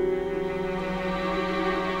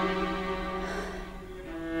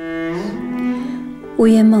午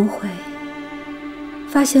夜梦回，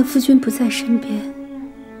发现夫君不在身边，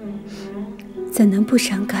怎能不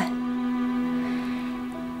伤感？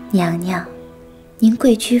娘娘，您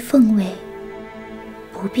贵居凤位，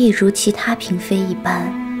不必如其他嫔妃一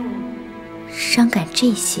般伤感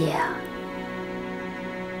这些啊。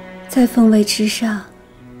在凤位之上，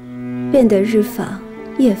便得日访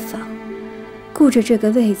夜访，顾着这个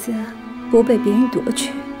位子不被别人夺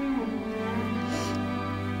去。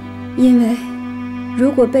因为如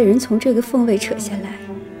果被人从这个凤位扯下来，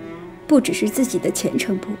不只是自己的前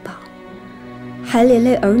程不保，还连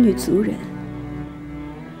累儿女族人。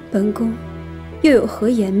本宫又有何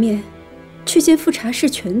颜面去见富察氏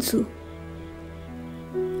全族？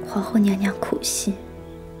皇后娘娘苦心。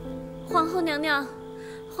皇后娘娘，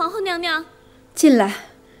皇后娘娘，进来。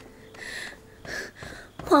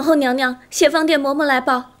皇后娘娘，协芳殿嬷嬷来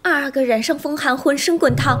报，二阿哥染上风寒，浑身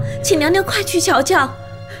滚烫，请娘娘快去瞧瞧。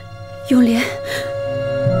永莲。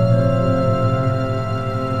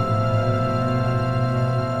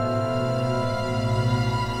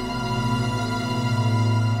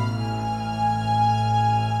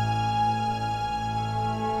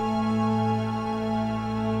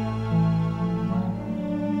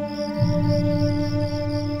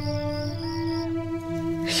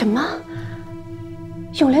什么？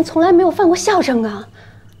永莲从来没有犯过校正啊！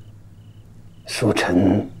恕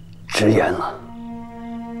臣直言了，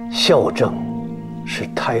校正是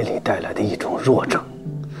胎里带来的一种弱症，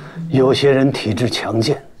有些人体质强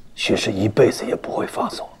健，许是一辈子也不会发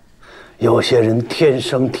作；有些人天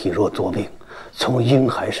生体弱多病，从婴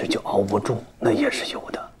孩时就熬不住，那也是有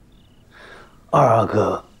的。二阿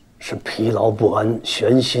哥是疲劳不安、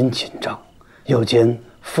悬心紧张，又兼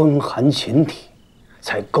风寒侵体，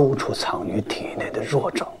才勾出藏于体内的弱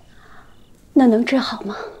症。那能治好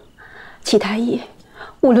吗？齐太医，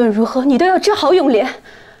无论如何你都要治好永莲。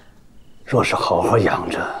若是好好养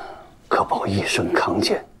着，可保一生康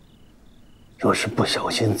健；若是不小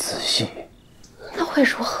心仔细，那会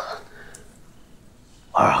如何？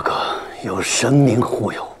二阿哥有神明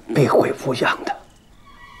护佑，必会无恙的。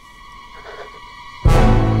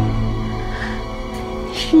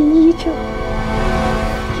你是医者，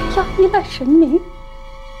也要依赖神明。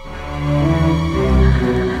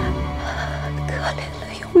可怜了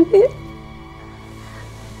永莲。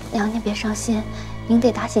娘娘别伤心，您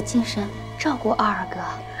得打起精神照顾二阿哥。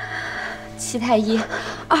齐太医，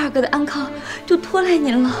二阿哥的安康就托赖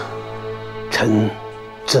您了。臣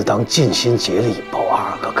自当尽心竭力保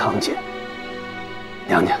二阿哥康健。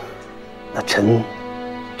娘娘，那臣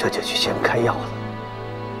这就去先开药了。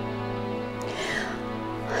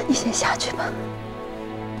你先下去吧。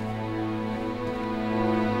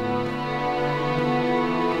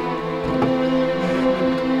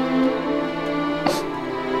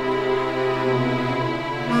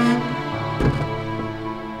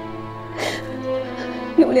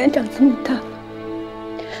永莲长这么大，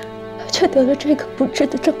却得了这个不治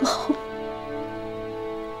的症候。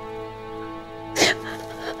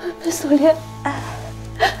锁莲，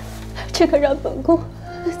这可让本宫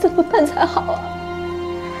怎么办才好啊？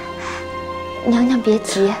娘娘别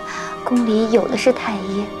急，宫里有的是太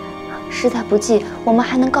医，实在不济，我们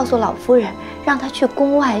还能告诉老夫人，让她去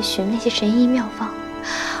宫外寻那些神医妙方。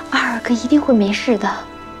二可一定会没事的。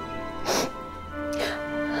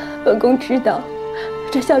本宫知道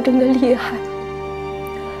这校正的厉害，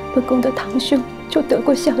本宫的堂兄就得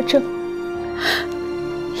过校正，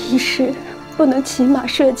一时不能骑马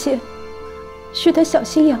射箭，需得小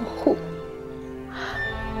心养护。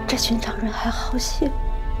这寻常人还好些，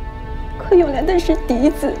可永莲的是嫡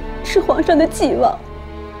子，是皇上的继王，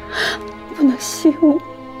不能息怒，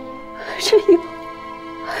这以后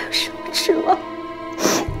还有什么指望？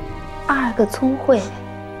二个聪慧，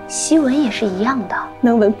习文也是一样的，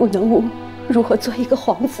能文不能武，如何做一个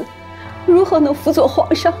皇子？如何能辅佐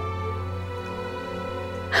皇上？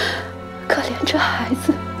可怜这孩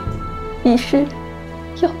子，一时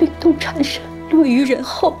要病痛缠身，落于人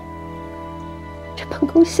后。这本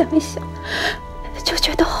宫想一想，就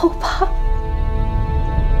觉得后怕。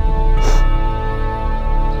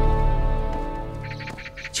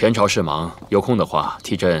前朝事忙，有空的话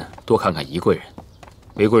替朕多看看宜贵人。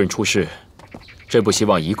韦贵人出事，朕不希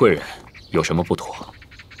望宜贵人有什么不妥。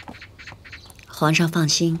皇上放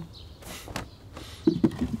心。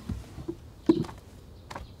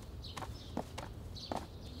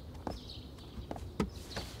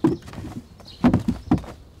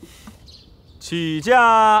起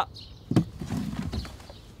驾！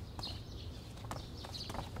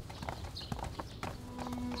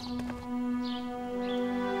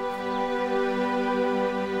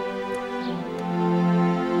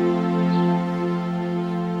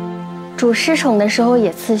主失宠的时候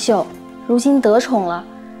也刺绣，如今得宠了，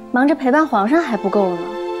忙着陪伴皇上还不够呢，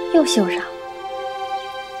又绣上。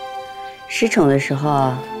失宠的时候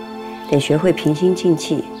啊，得学会平心静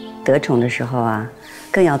气；得宠的时候啊，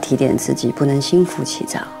更要提点自己，不能心浮气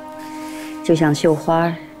躁。就像绣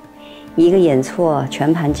花，一个眼错，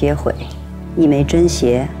全盘皆毁；一枚针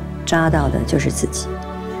鞋，扎到的就是自己。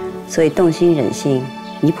所以动心忍性，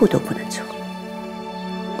一步都不能错。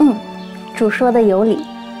主说的有理。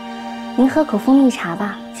您喝口蜂蜜茶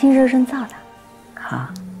吧，清热润燥的。好，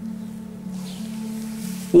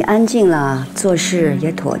你安静了，做事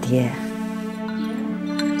也妥帖。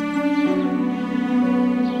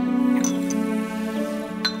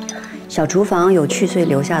小厨房有去岁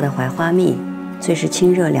留下的槐花蜜，最是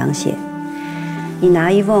清热凉血。你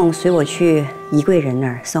拿一瓮随我去宜贵人那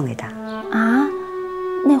儿送给他。啊，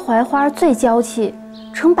那槐花最娇气，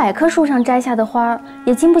成百棵树上摘下的花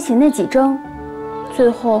也经不起那几蒸，最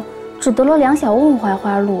后只得了2小瓮槐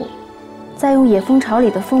花露，再用野蜂巢里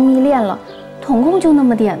的蜂蜜炼了，统共就那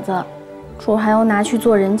么点子，主还要拿去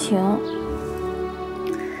做人情。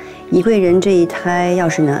宜贵人这一胎要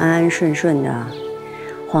是能安安顺顺的，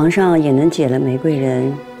皇上也能解了玫瑰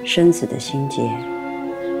人生子的心结。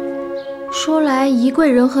说来，宜贵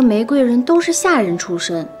人和玫瑰人都是下人出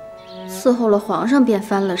身，伺候了皇上便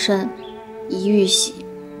翻了身，宜玉玺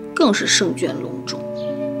更是圣眷隆重。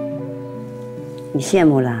你羡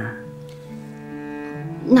慕啦？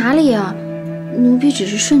哪里啊，奴婢只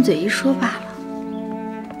是顺嘴一说罢了。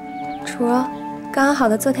主儿，刚熬好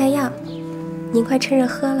的坐开药，您快趁热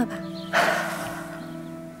喝了吧。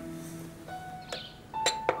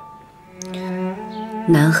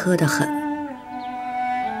难喝得很。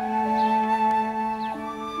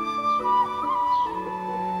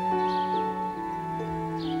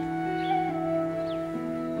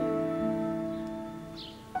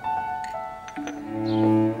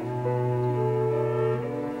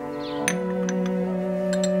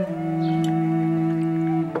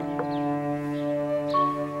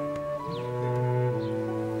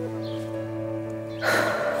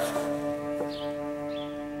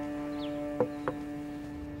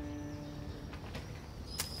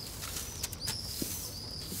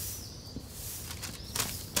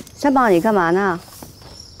三宝，你干嘛呢？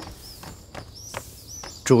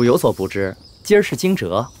主有所不知，今儿是惊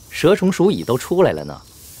蛰，蛇虫鼠蚁都出来了呢。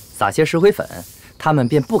撒些石灰粉，它们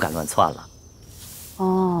便不敢乱窜了。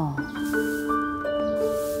哦。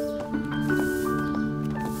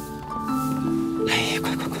哎，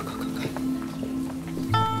快！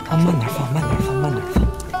慢点放，慢点放，慢点放。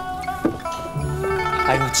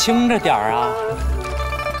哎呦，轻着点儿啊！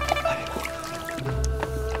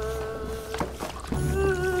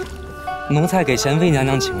奴才给贤妃娘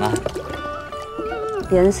娘请安。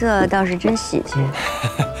颜色倒是真喜气。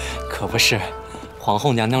可不是，皇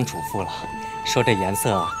后娘娘嘱咐了，说这颜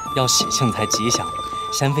色啊要喜庆才吉祥。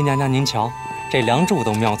贤妃娘娘您瞧，这梁柱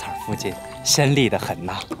都妙彩附近，鲜丽的很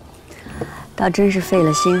呐。倒真是费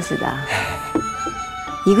了心思的。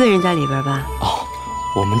一个人在里边吧？哦，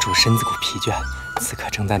我们主身子骨疲倦，此刻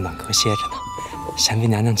正在暖阁歇着呢。贤妃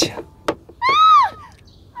娘娘请。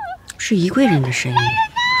是宜贵人的声音，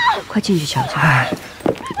快进去瞧瞧。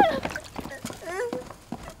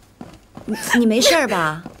你没事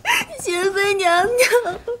吧？贤妃娘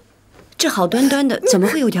娘，这好端端的，怎么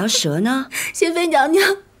会有条蛇呢？贤妃娘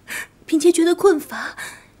娘，嫔妾觉得困乏，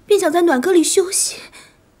便想在暖阁里休息，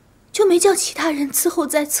就没叫其他人伺候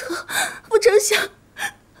在侧。不成想，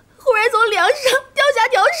忽然从梁上掉下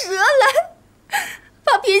条蛇来，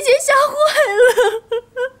把嫔妾吓坏了。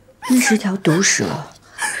那是条毒蛇，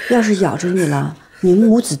要是咬着你了，你们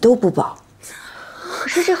母子都不保。可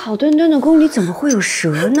是这好端端的宫里怎么会有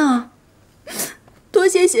蛇呢？多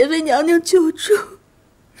谢贤妃娘娘救助，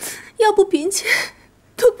要不嫔妾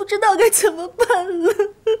都不知道该怎么办了。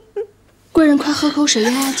贵人快喝口水压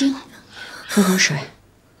压惊。喝口水。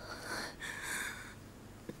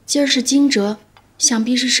今儿是惊蛰，想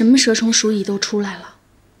必是什么蛇虫鼠蚁都出来了。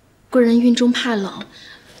贵人孕中怕冷，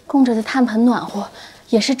供着的炭盆暖和，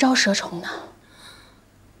也是招蛇虫呢。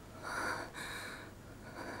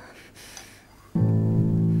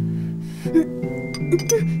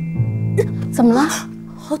怎么了？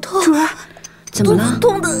好痛！主儿，怎么了？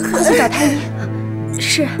痛得很。快去找太医。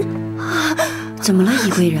是。怎么了，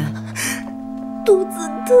宜贵人？肚子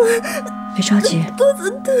疼。别着急，肚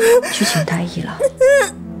子疼。去请太医了。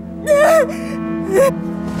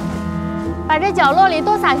把这角落里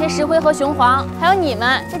多撒些石灰和雄黄，还有你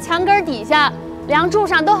们这墙根底下、梁柱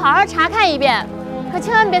上都好好查看一遍，可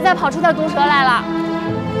千万别再跑出条毒蛇来了。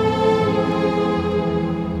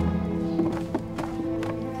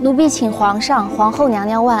奴婢请皇上、皇后娘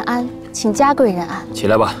娘万安，请嘉贵人安。起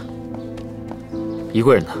来吧。宜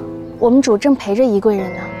贵人呢？我们主正陪着宜贵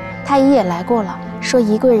人呢，太医也来过了，说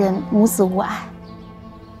宜贵人母子无碍。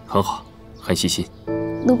很好，很细心。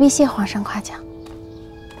奴婢谢皇上夸奖。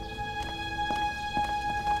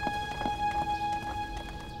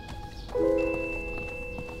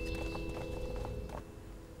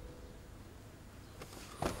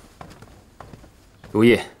如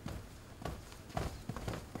意，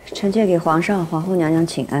臣妾给皇上、皇后娘娘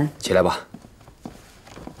请安。起来吧。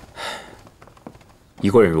宜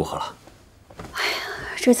贵人如何了？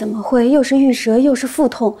这怎么会？又是遇蛇，又是腹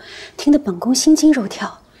痛，听得本宫心惊肉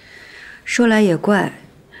跳。说来也怪，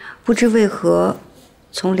不知为何，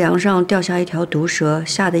从梁上掉下一条毒蛇，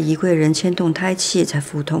吓得宜贵人牵动胎气才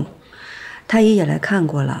腹痛。太医也来看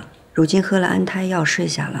过了，如今喝了安胎药睡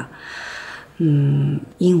下了，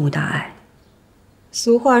应无大碍。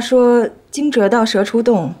俗话说惊蛰到蛇出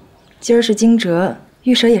洞，今儿是惊蛰，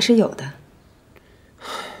遇蛇也是有的。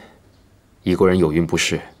宜贵人有孕不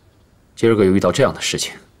适，今儿个又遇到这样的事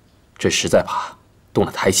情，这实在怕动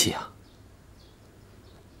了胎气啊。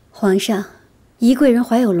皇上，宜贵人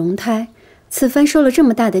怀有龙胎，此番受了这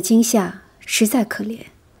么大的惊吓，实在可怜。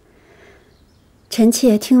臣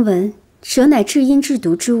妾听闻蛇乃至阴至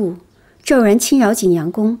毒之物，骤然侵扰景阳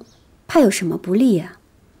宫，怕有什么不利啊？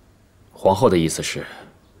皇后的意思是，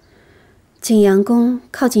景阳宫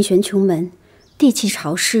靠近玄穹门，地气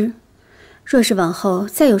潮湿，若是往后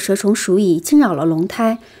再有蛇虫鼠蚁惊扰了龙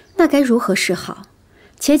胎，那该如何是好？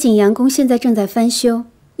且景阳宫现在正在翻修，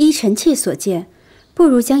依臣妾所见，不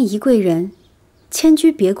如将宜贵人迁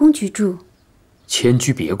居别宫居住。迁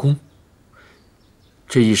居别宫？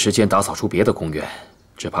这一时间打扫出别的宫院，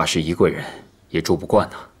只怕是宜贵人也住不惯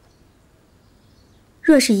呢。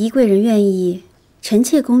若是宜贵人愿意，臣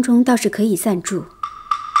妾宫中倒是可以暂住。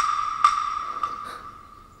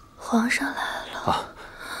皇上来了。啊，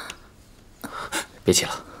别起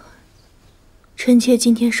了。臣妾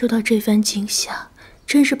今天受到这番惊吓，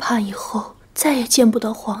真是怕以后再也见不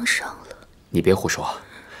到皇上了。你别胡说，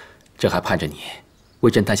朕还盼着你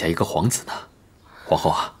为朕诞下一个皇子呢。皇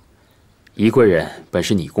后啊，宜贵人本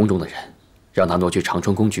是你宫中的人，让他挪去长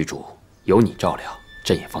春宫居住，有你照料，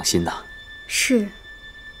朕也放心呐。是。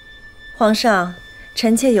皇上，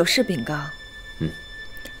臣妾有事禀告。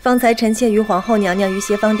方才臣妾与皇后娘娘于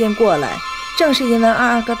协芳殿过来，正是因为二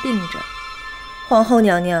阿哥病着。皇后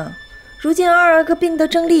娘娘，如今二阿哥病得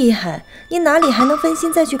正厉害，您哪里还能分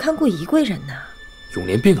心再去看顾宜贵人呢？永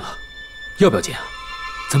莲病了，要不要紧啊？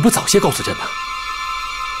怎么不早些告诉朕呢？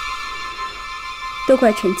都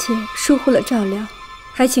怪臣妾疏忽了照料，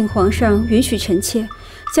还请皇上允许臣妾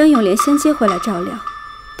将永莲先接回来照料。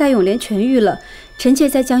待永莲痊愈了，臣妾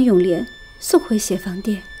再将永莲送回协房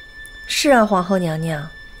殿。是啊，皇后娘娘，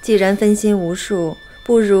既然分心无术，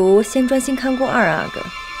不如先专心看顾二阿哥。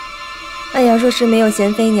哎呀，若是没有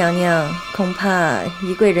贤妃娘娘，恐怕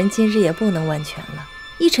宜贵人今日也不能完全了。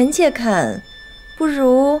依臣妾看，不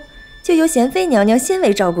如就由贤妃娘娘先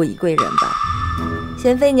为照顾宜贵人吧。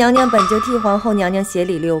贤妃娘娘本就替皇后娘娘协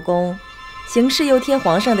理六宫，行事又贴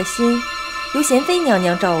皇上的心，由贤妃娘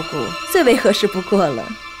娘照顾，最为合适不过了。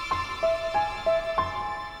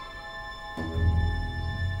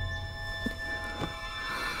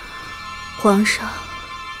皇上，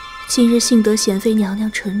今日幸得贤妃娘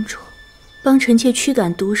娘沉着，帮臣妾驱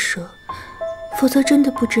赶毒蛇，否则真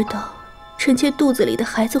的不知道臣妾肚子里的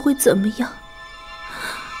孩子会怎么样。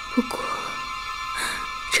不过，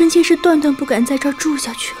臣妾是断断不敢在这儿住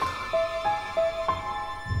下去了。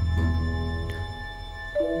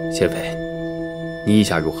贤妃，你意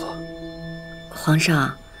下如何？皇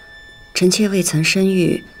上，臣妾未曾生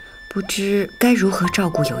育，不知该如何照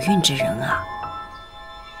顾有孕之人啊。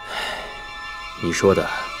你说的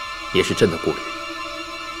也是朕的顾虑。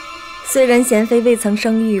虽然贤妃未曾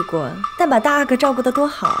生育过，但把大阿哥照顾得多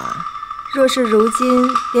好啊！若是如今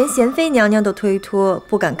连贤妃娘娘都推脱，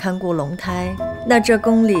不敢看顾龙胎，那这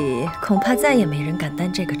宫里恐怕再也没人敢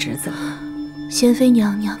担这个职责了。贤妃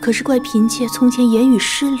娘娘可是怪嫔妾从前言语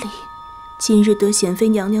失礼，今日得贤妃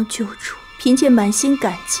娘娘救助，嫔妾满心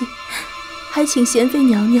感激，还请贤妃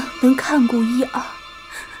娘娘能看顾一二，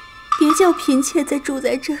别叫嫔妾再住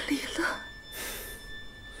在这里了。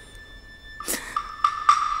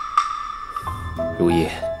如懿，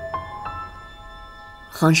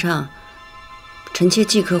皇上，臣妾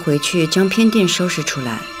即刻回去将偏殿收拾出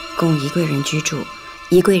来，供宜贵人居住。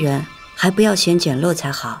宜贵人还不要嫌简陋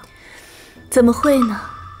才好。怎么会呢？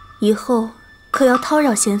以后可要叨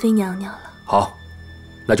扰贤妃娘娘了。好，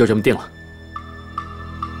那就这么定了。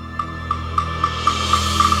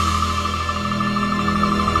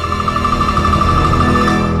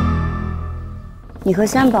你和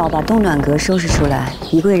三宝把冬暖阁收拾出来，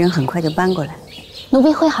宜贵人很快就搬过来。奴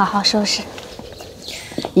婢会好好收拾。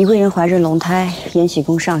宜贵人怀着龙胎，延禧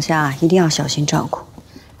宫上下一定要小心照顾。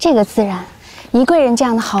这个自然，宜贵人这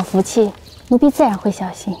样的好福气，奴婢自然会小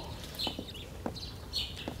心。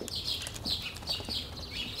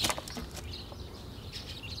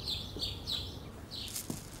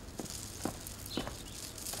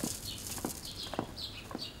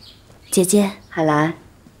姐姐，海兰，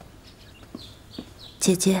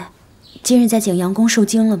姐姐，今日在景阳宫受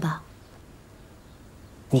惊了吧？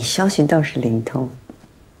你消息倒是灵通。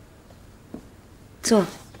坐。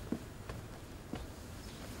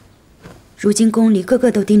如今宫里个个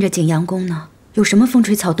都盯着景阳宫呢，有什么风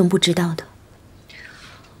吹草动不知道的？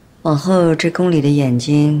往后这宫里的眼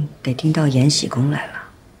睛得盯到延禧宫来了。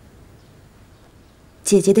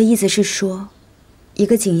姐姐的意思是说，一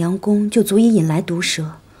个景阳宫就足以引来毒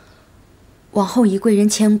蛇。往后宜贵人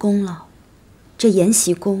迁宫了，这延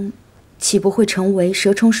禧宫岂不会成为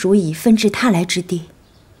蛇虫鼠蚁纷至沓来之地？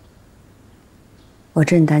我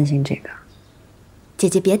正担心这个。姐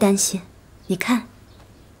姐别担心，你看，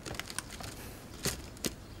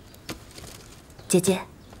姐姐，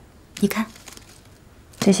你看，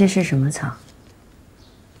这些是什么草？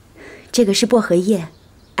这个是薄荷叶、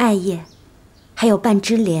艾叶，还有半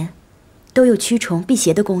枝莲，都有驱虫辟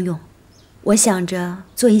邪的功用。我想着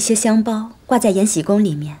做一些香包挂在延禧宫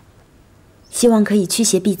里面，希望可以驱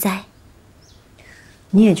邪避灾。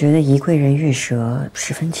你也觉得宜贵人遇蛇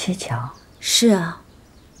十分蹊跷？是啊，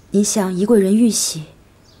你想宜贵人遇喜，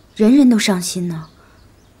人人都伤心呢，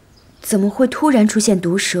怎么会突然出现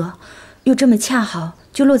毒蛇，又这么恰好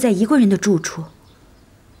就落在宜贵人的住处？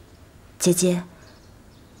姐姐，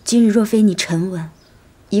今日若非你沉稳，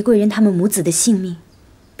宜贵人他们母子的性命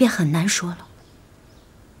便很难说了。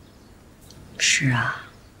是啊，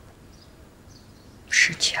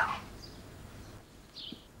是巧。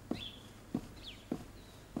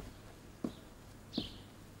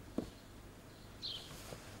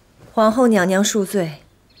皇后娘娘恕罪，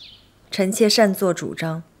臣妾擅作主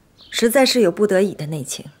张，实在是有不得已的内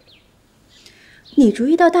情。你主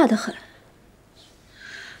意倒大得很，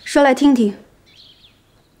说来听听。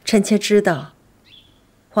臣妾知道，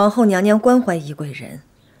皇后娘娘关怀宜贵人，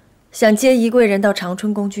想接宜贵人到长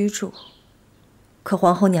春宫居住。可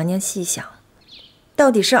皇后娘娘细想，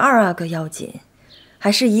到底是二阿哥要紧，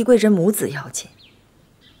还是宜贵人母子要紧？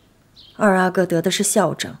二阿哥得的是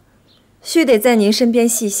孝正，须得在您身边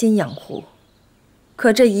细心养护。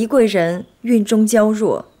可这宜贵人孕中娇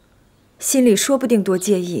弱，心里说不定多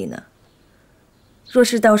介意呢。若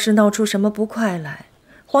是到时闹出什么不快来，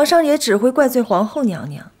皇上也只会怪罪皇后娘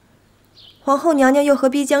娘。皇后娘娘又何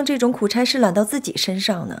必将这种苦差事揽到自己身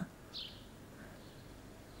上呢？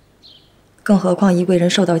更何况宜贵人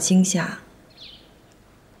受到惊吓，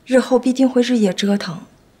日后必定会日夜折腾，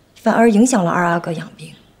反而影响了二阿哥养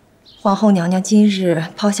病。皇后娘娘今日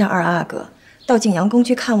抛下二阿哥，到景阳宫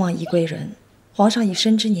去看望宜贵人，皇上已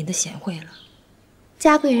深知您的贤惠了。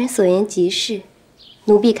嘉贵人所言极是，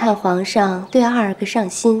奴婢看皇上对二阿哥上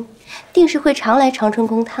心，定是会常来长春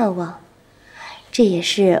宫探望。这也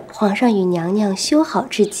是皇上与娘娘修好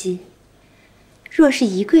之机。若是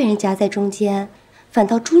宜贵人夹在中间，反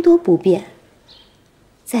倒诸多不便。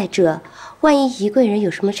再者，万一宜贵人有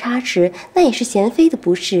什么差池，那也是贤妃的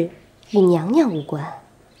不是，与娘娘无关。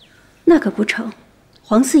那可不成，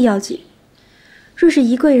皇嗣要紧。若是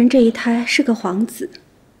宜贵人这一胎是个皇子，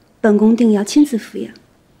本宫定要亲自抚养。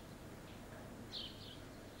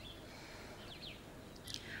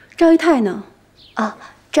赵姨太呢？啊，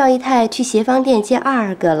赵姨太去协芳殿接二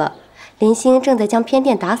阿哥了。莲心正在将偏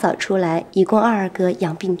殿打扫出来，以供二阿哥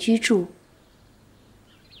养病居住。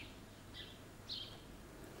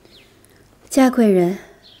嘉贵人，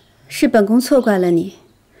是本宫错怪了你，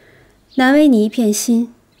难为你一片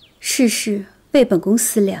心，事事为本宫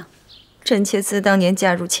思量。臣妾自当年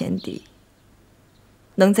嫁入前邸，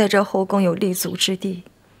能在这后宫有立足之地，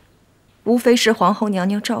无非是皇后娘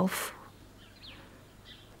娘照拂。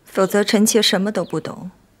否则臣妾什么都不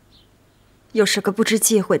懂，又是个不知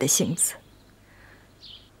忌讳的性子。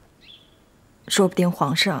说不定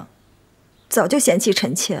皇上早就嫌弃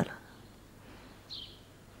臣妾了。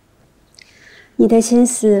你的心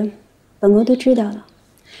思，本宫都知道了。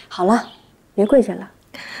好了，别跪着了。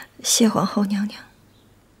谢皇后娘娘。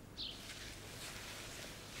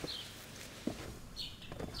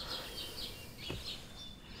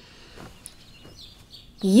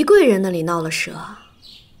宜贵人那里闹了蛇。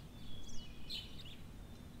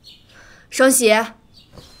双喜，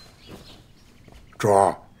主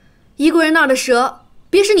儿，宜贵人那儿的蛇，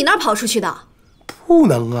别是你那儿跑出去的？不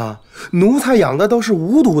能啊，奴才养的都是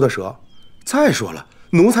无毒的蛇。再说了，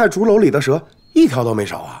奴才竹篓里的蛇一条都没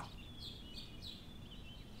少啊。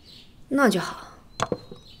那就好，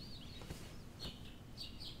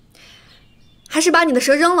还是把你的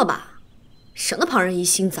蛇扔了吧，省得旁人疑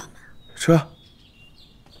心咱们。是。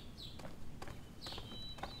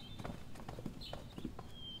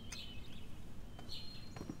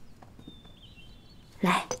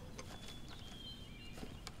来，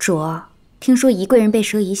主儿，听说宜贵人被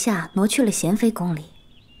蛇一下挪去了贤妃宫里。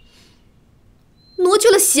挪去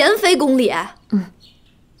了贤妃宫里？嗯。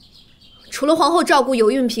除了皇后照顾有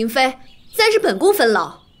孕嫔妃，自然是本宫分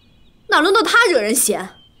劳，哪轮到她惹人嫌？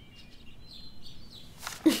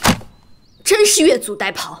真是越俎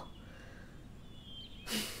代庖。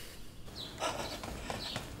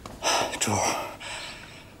主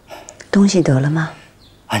儿，东西得了吗？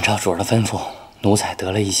按照主儿的吩咐，奴才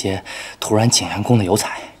得了一些突然景阳宫的油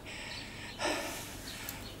彩。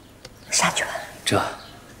下去吧。这。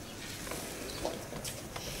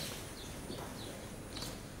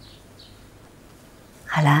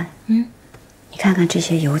海兰，你看看这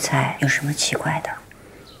些油彩有什么奇怪的？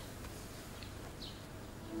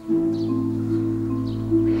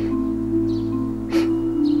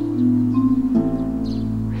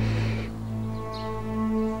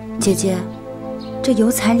姐姐，这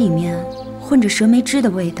油彩里面混着蛇莓汁的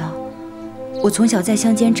味道，我从小在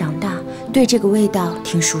乡间长大，对这个味道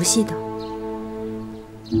挺熟悉的。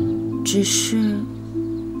只是，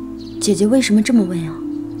姐姐为什么这么问啊？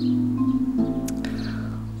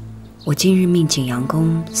我今日命景阳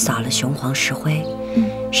宫撒了雄黄石灰，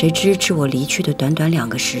谁知至我离去的短短2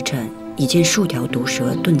个时辰，已见数条毒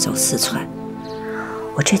蛇遁走4窜。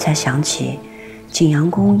我这才想起，景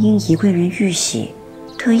阳宫因宜贵人玉玺，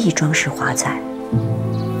特意装饰华彩。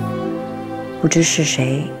不知是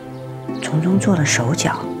谁从中做了手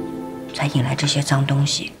脚，才引来这些脏东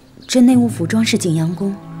西。这内务府装饰景阳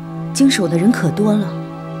宫，经手的人可多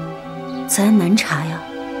了，此案难查呀。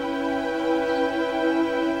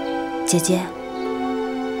姐姐，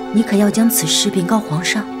你可要将此事禀告皇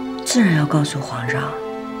上？自然要告诉皇上。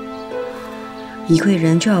宜贵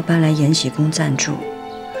人就要搬来延禧宫暂住，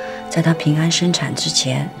在她平安生产之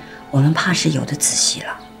前，我们怕是有的仔细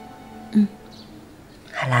了。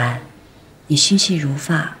海兰，你心细如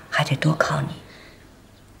发，还得多靠你。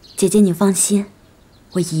姐姐你放心，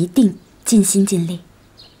我一定尽心尽力。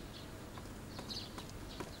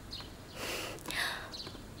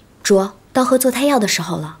卓，到喝做胎药的时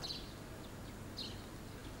候了。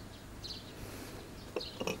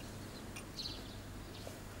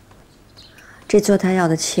这做胎药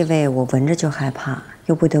的气味，我闻着就害怕，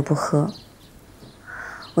又不得不喝。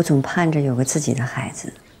我总盼着有个自己的孩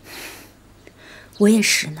子。我也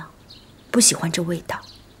是呢，不喜欢这味道。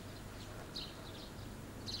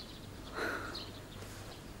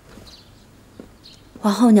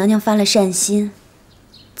皇后娘娘发了善心，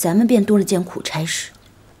咱们便多了件苦差事。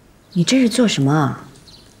你这是做什么啊？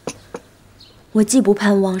我既不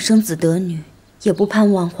盼望生子得女，也不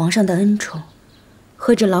盼望皇上的恩宠，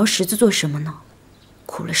喝着劳什子做什么呢？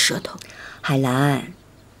苦了舌头。海兰，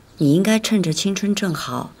你应该趁着青春正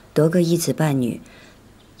好，得个一子半女，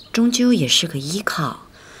终究也是个依靠。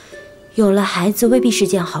有了孩子未必是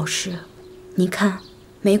件好事。你看，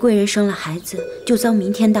玫瑰人生了孩子就遭弥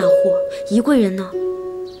天大祸，宜贵人呢，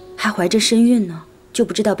还怀着身孕呢，就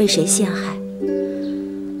不知道被谁陷害。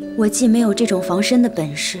我既没有这种防身的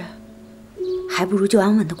本事，还不如就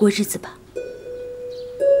安稳的过日子吧。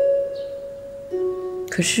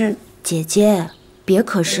可是姐姐，别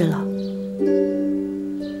可是了。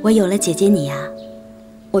我有了姐姐你呀，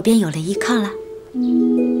我便有了依靠啦。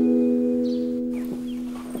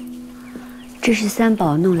这是三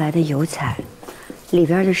宝弄来的油彩，里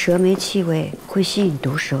边的蛇莓气味会吸引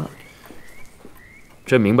毒蛇。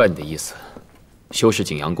朕明白你的意思，修饰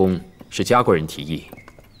景阳宫是嘉贵人提议，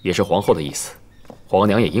也是皇后的意思，皇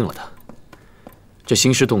娘也应了她。这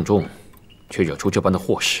兴师动众，却惹出这般的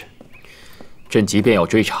祸事，朕即便要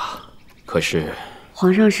追查，可是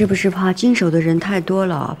皇上是不是怕经手的人太多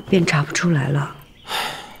了，便查不出来了？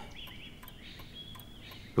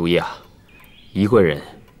如懿啊，宜贵人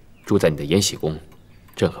住在你的延禧宫，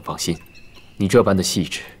朕很放心。你这般的细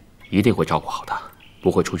致，一定会照顾好她，不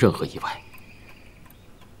会出任何意外。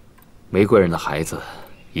玫瑰人的孩子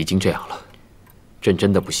已经这样了，朕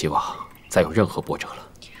真的不希望再有任何波折了。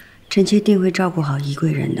臣妾定会照顾好宜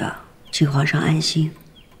贵人的，请皇上安心。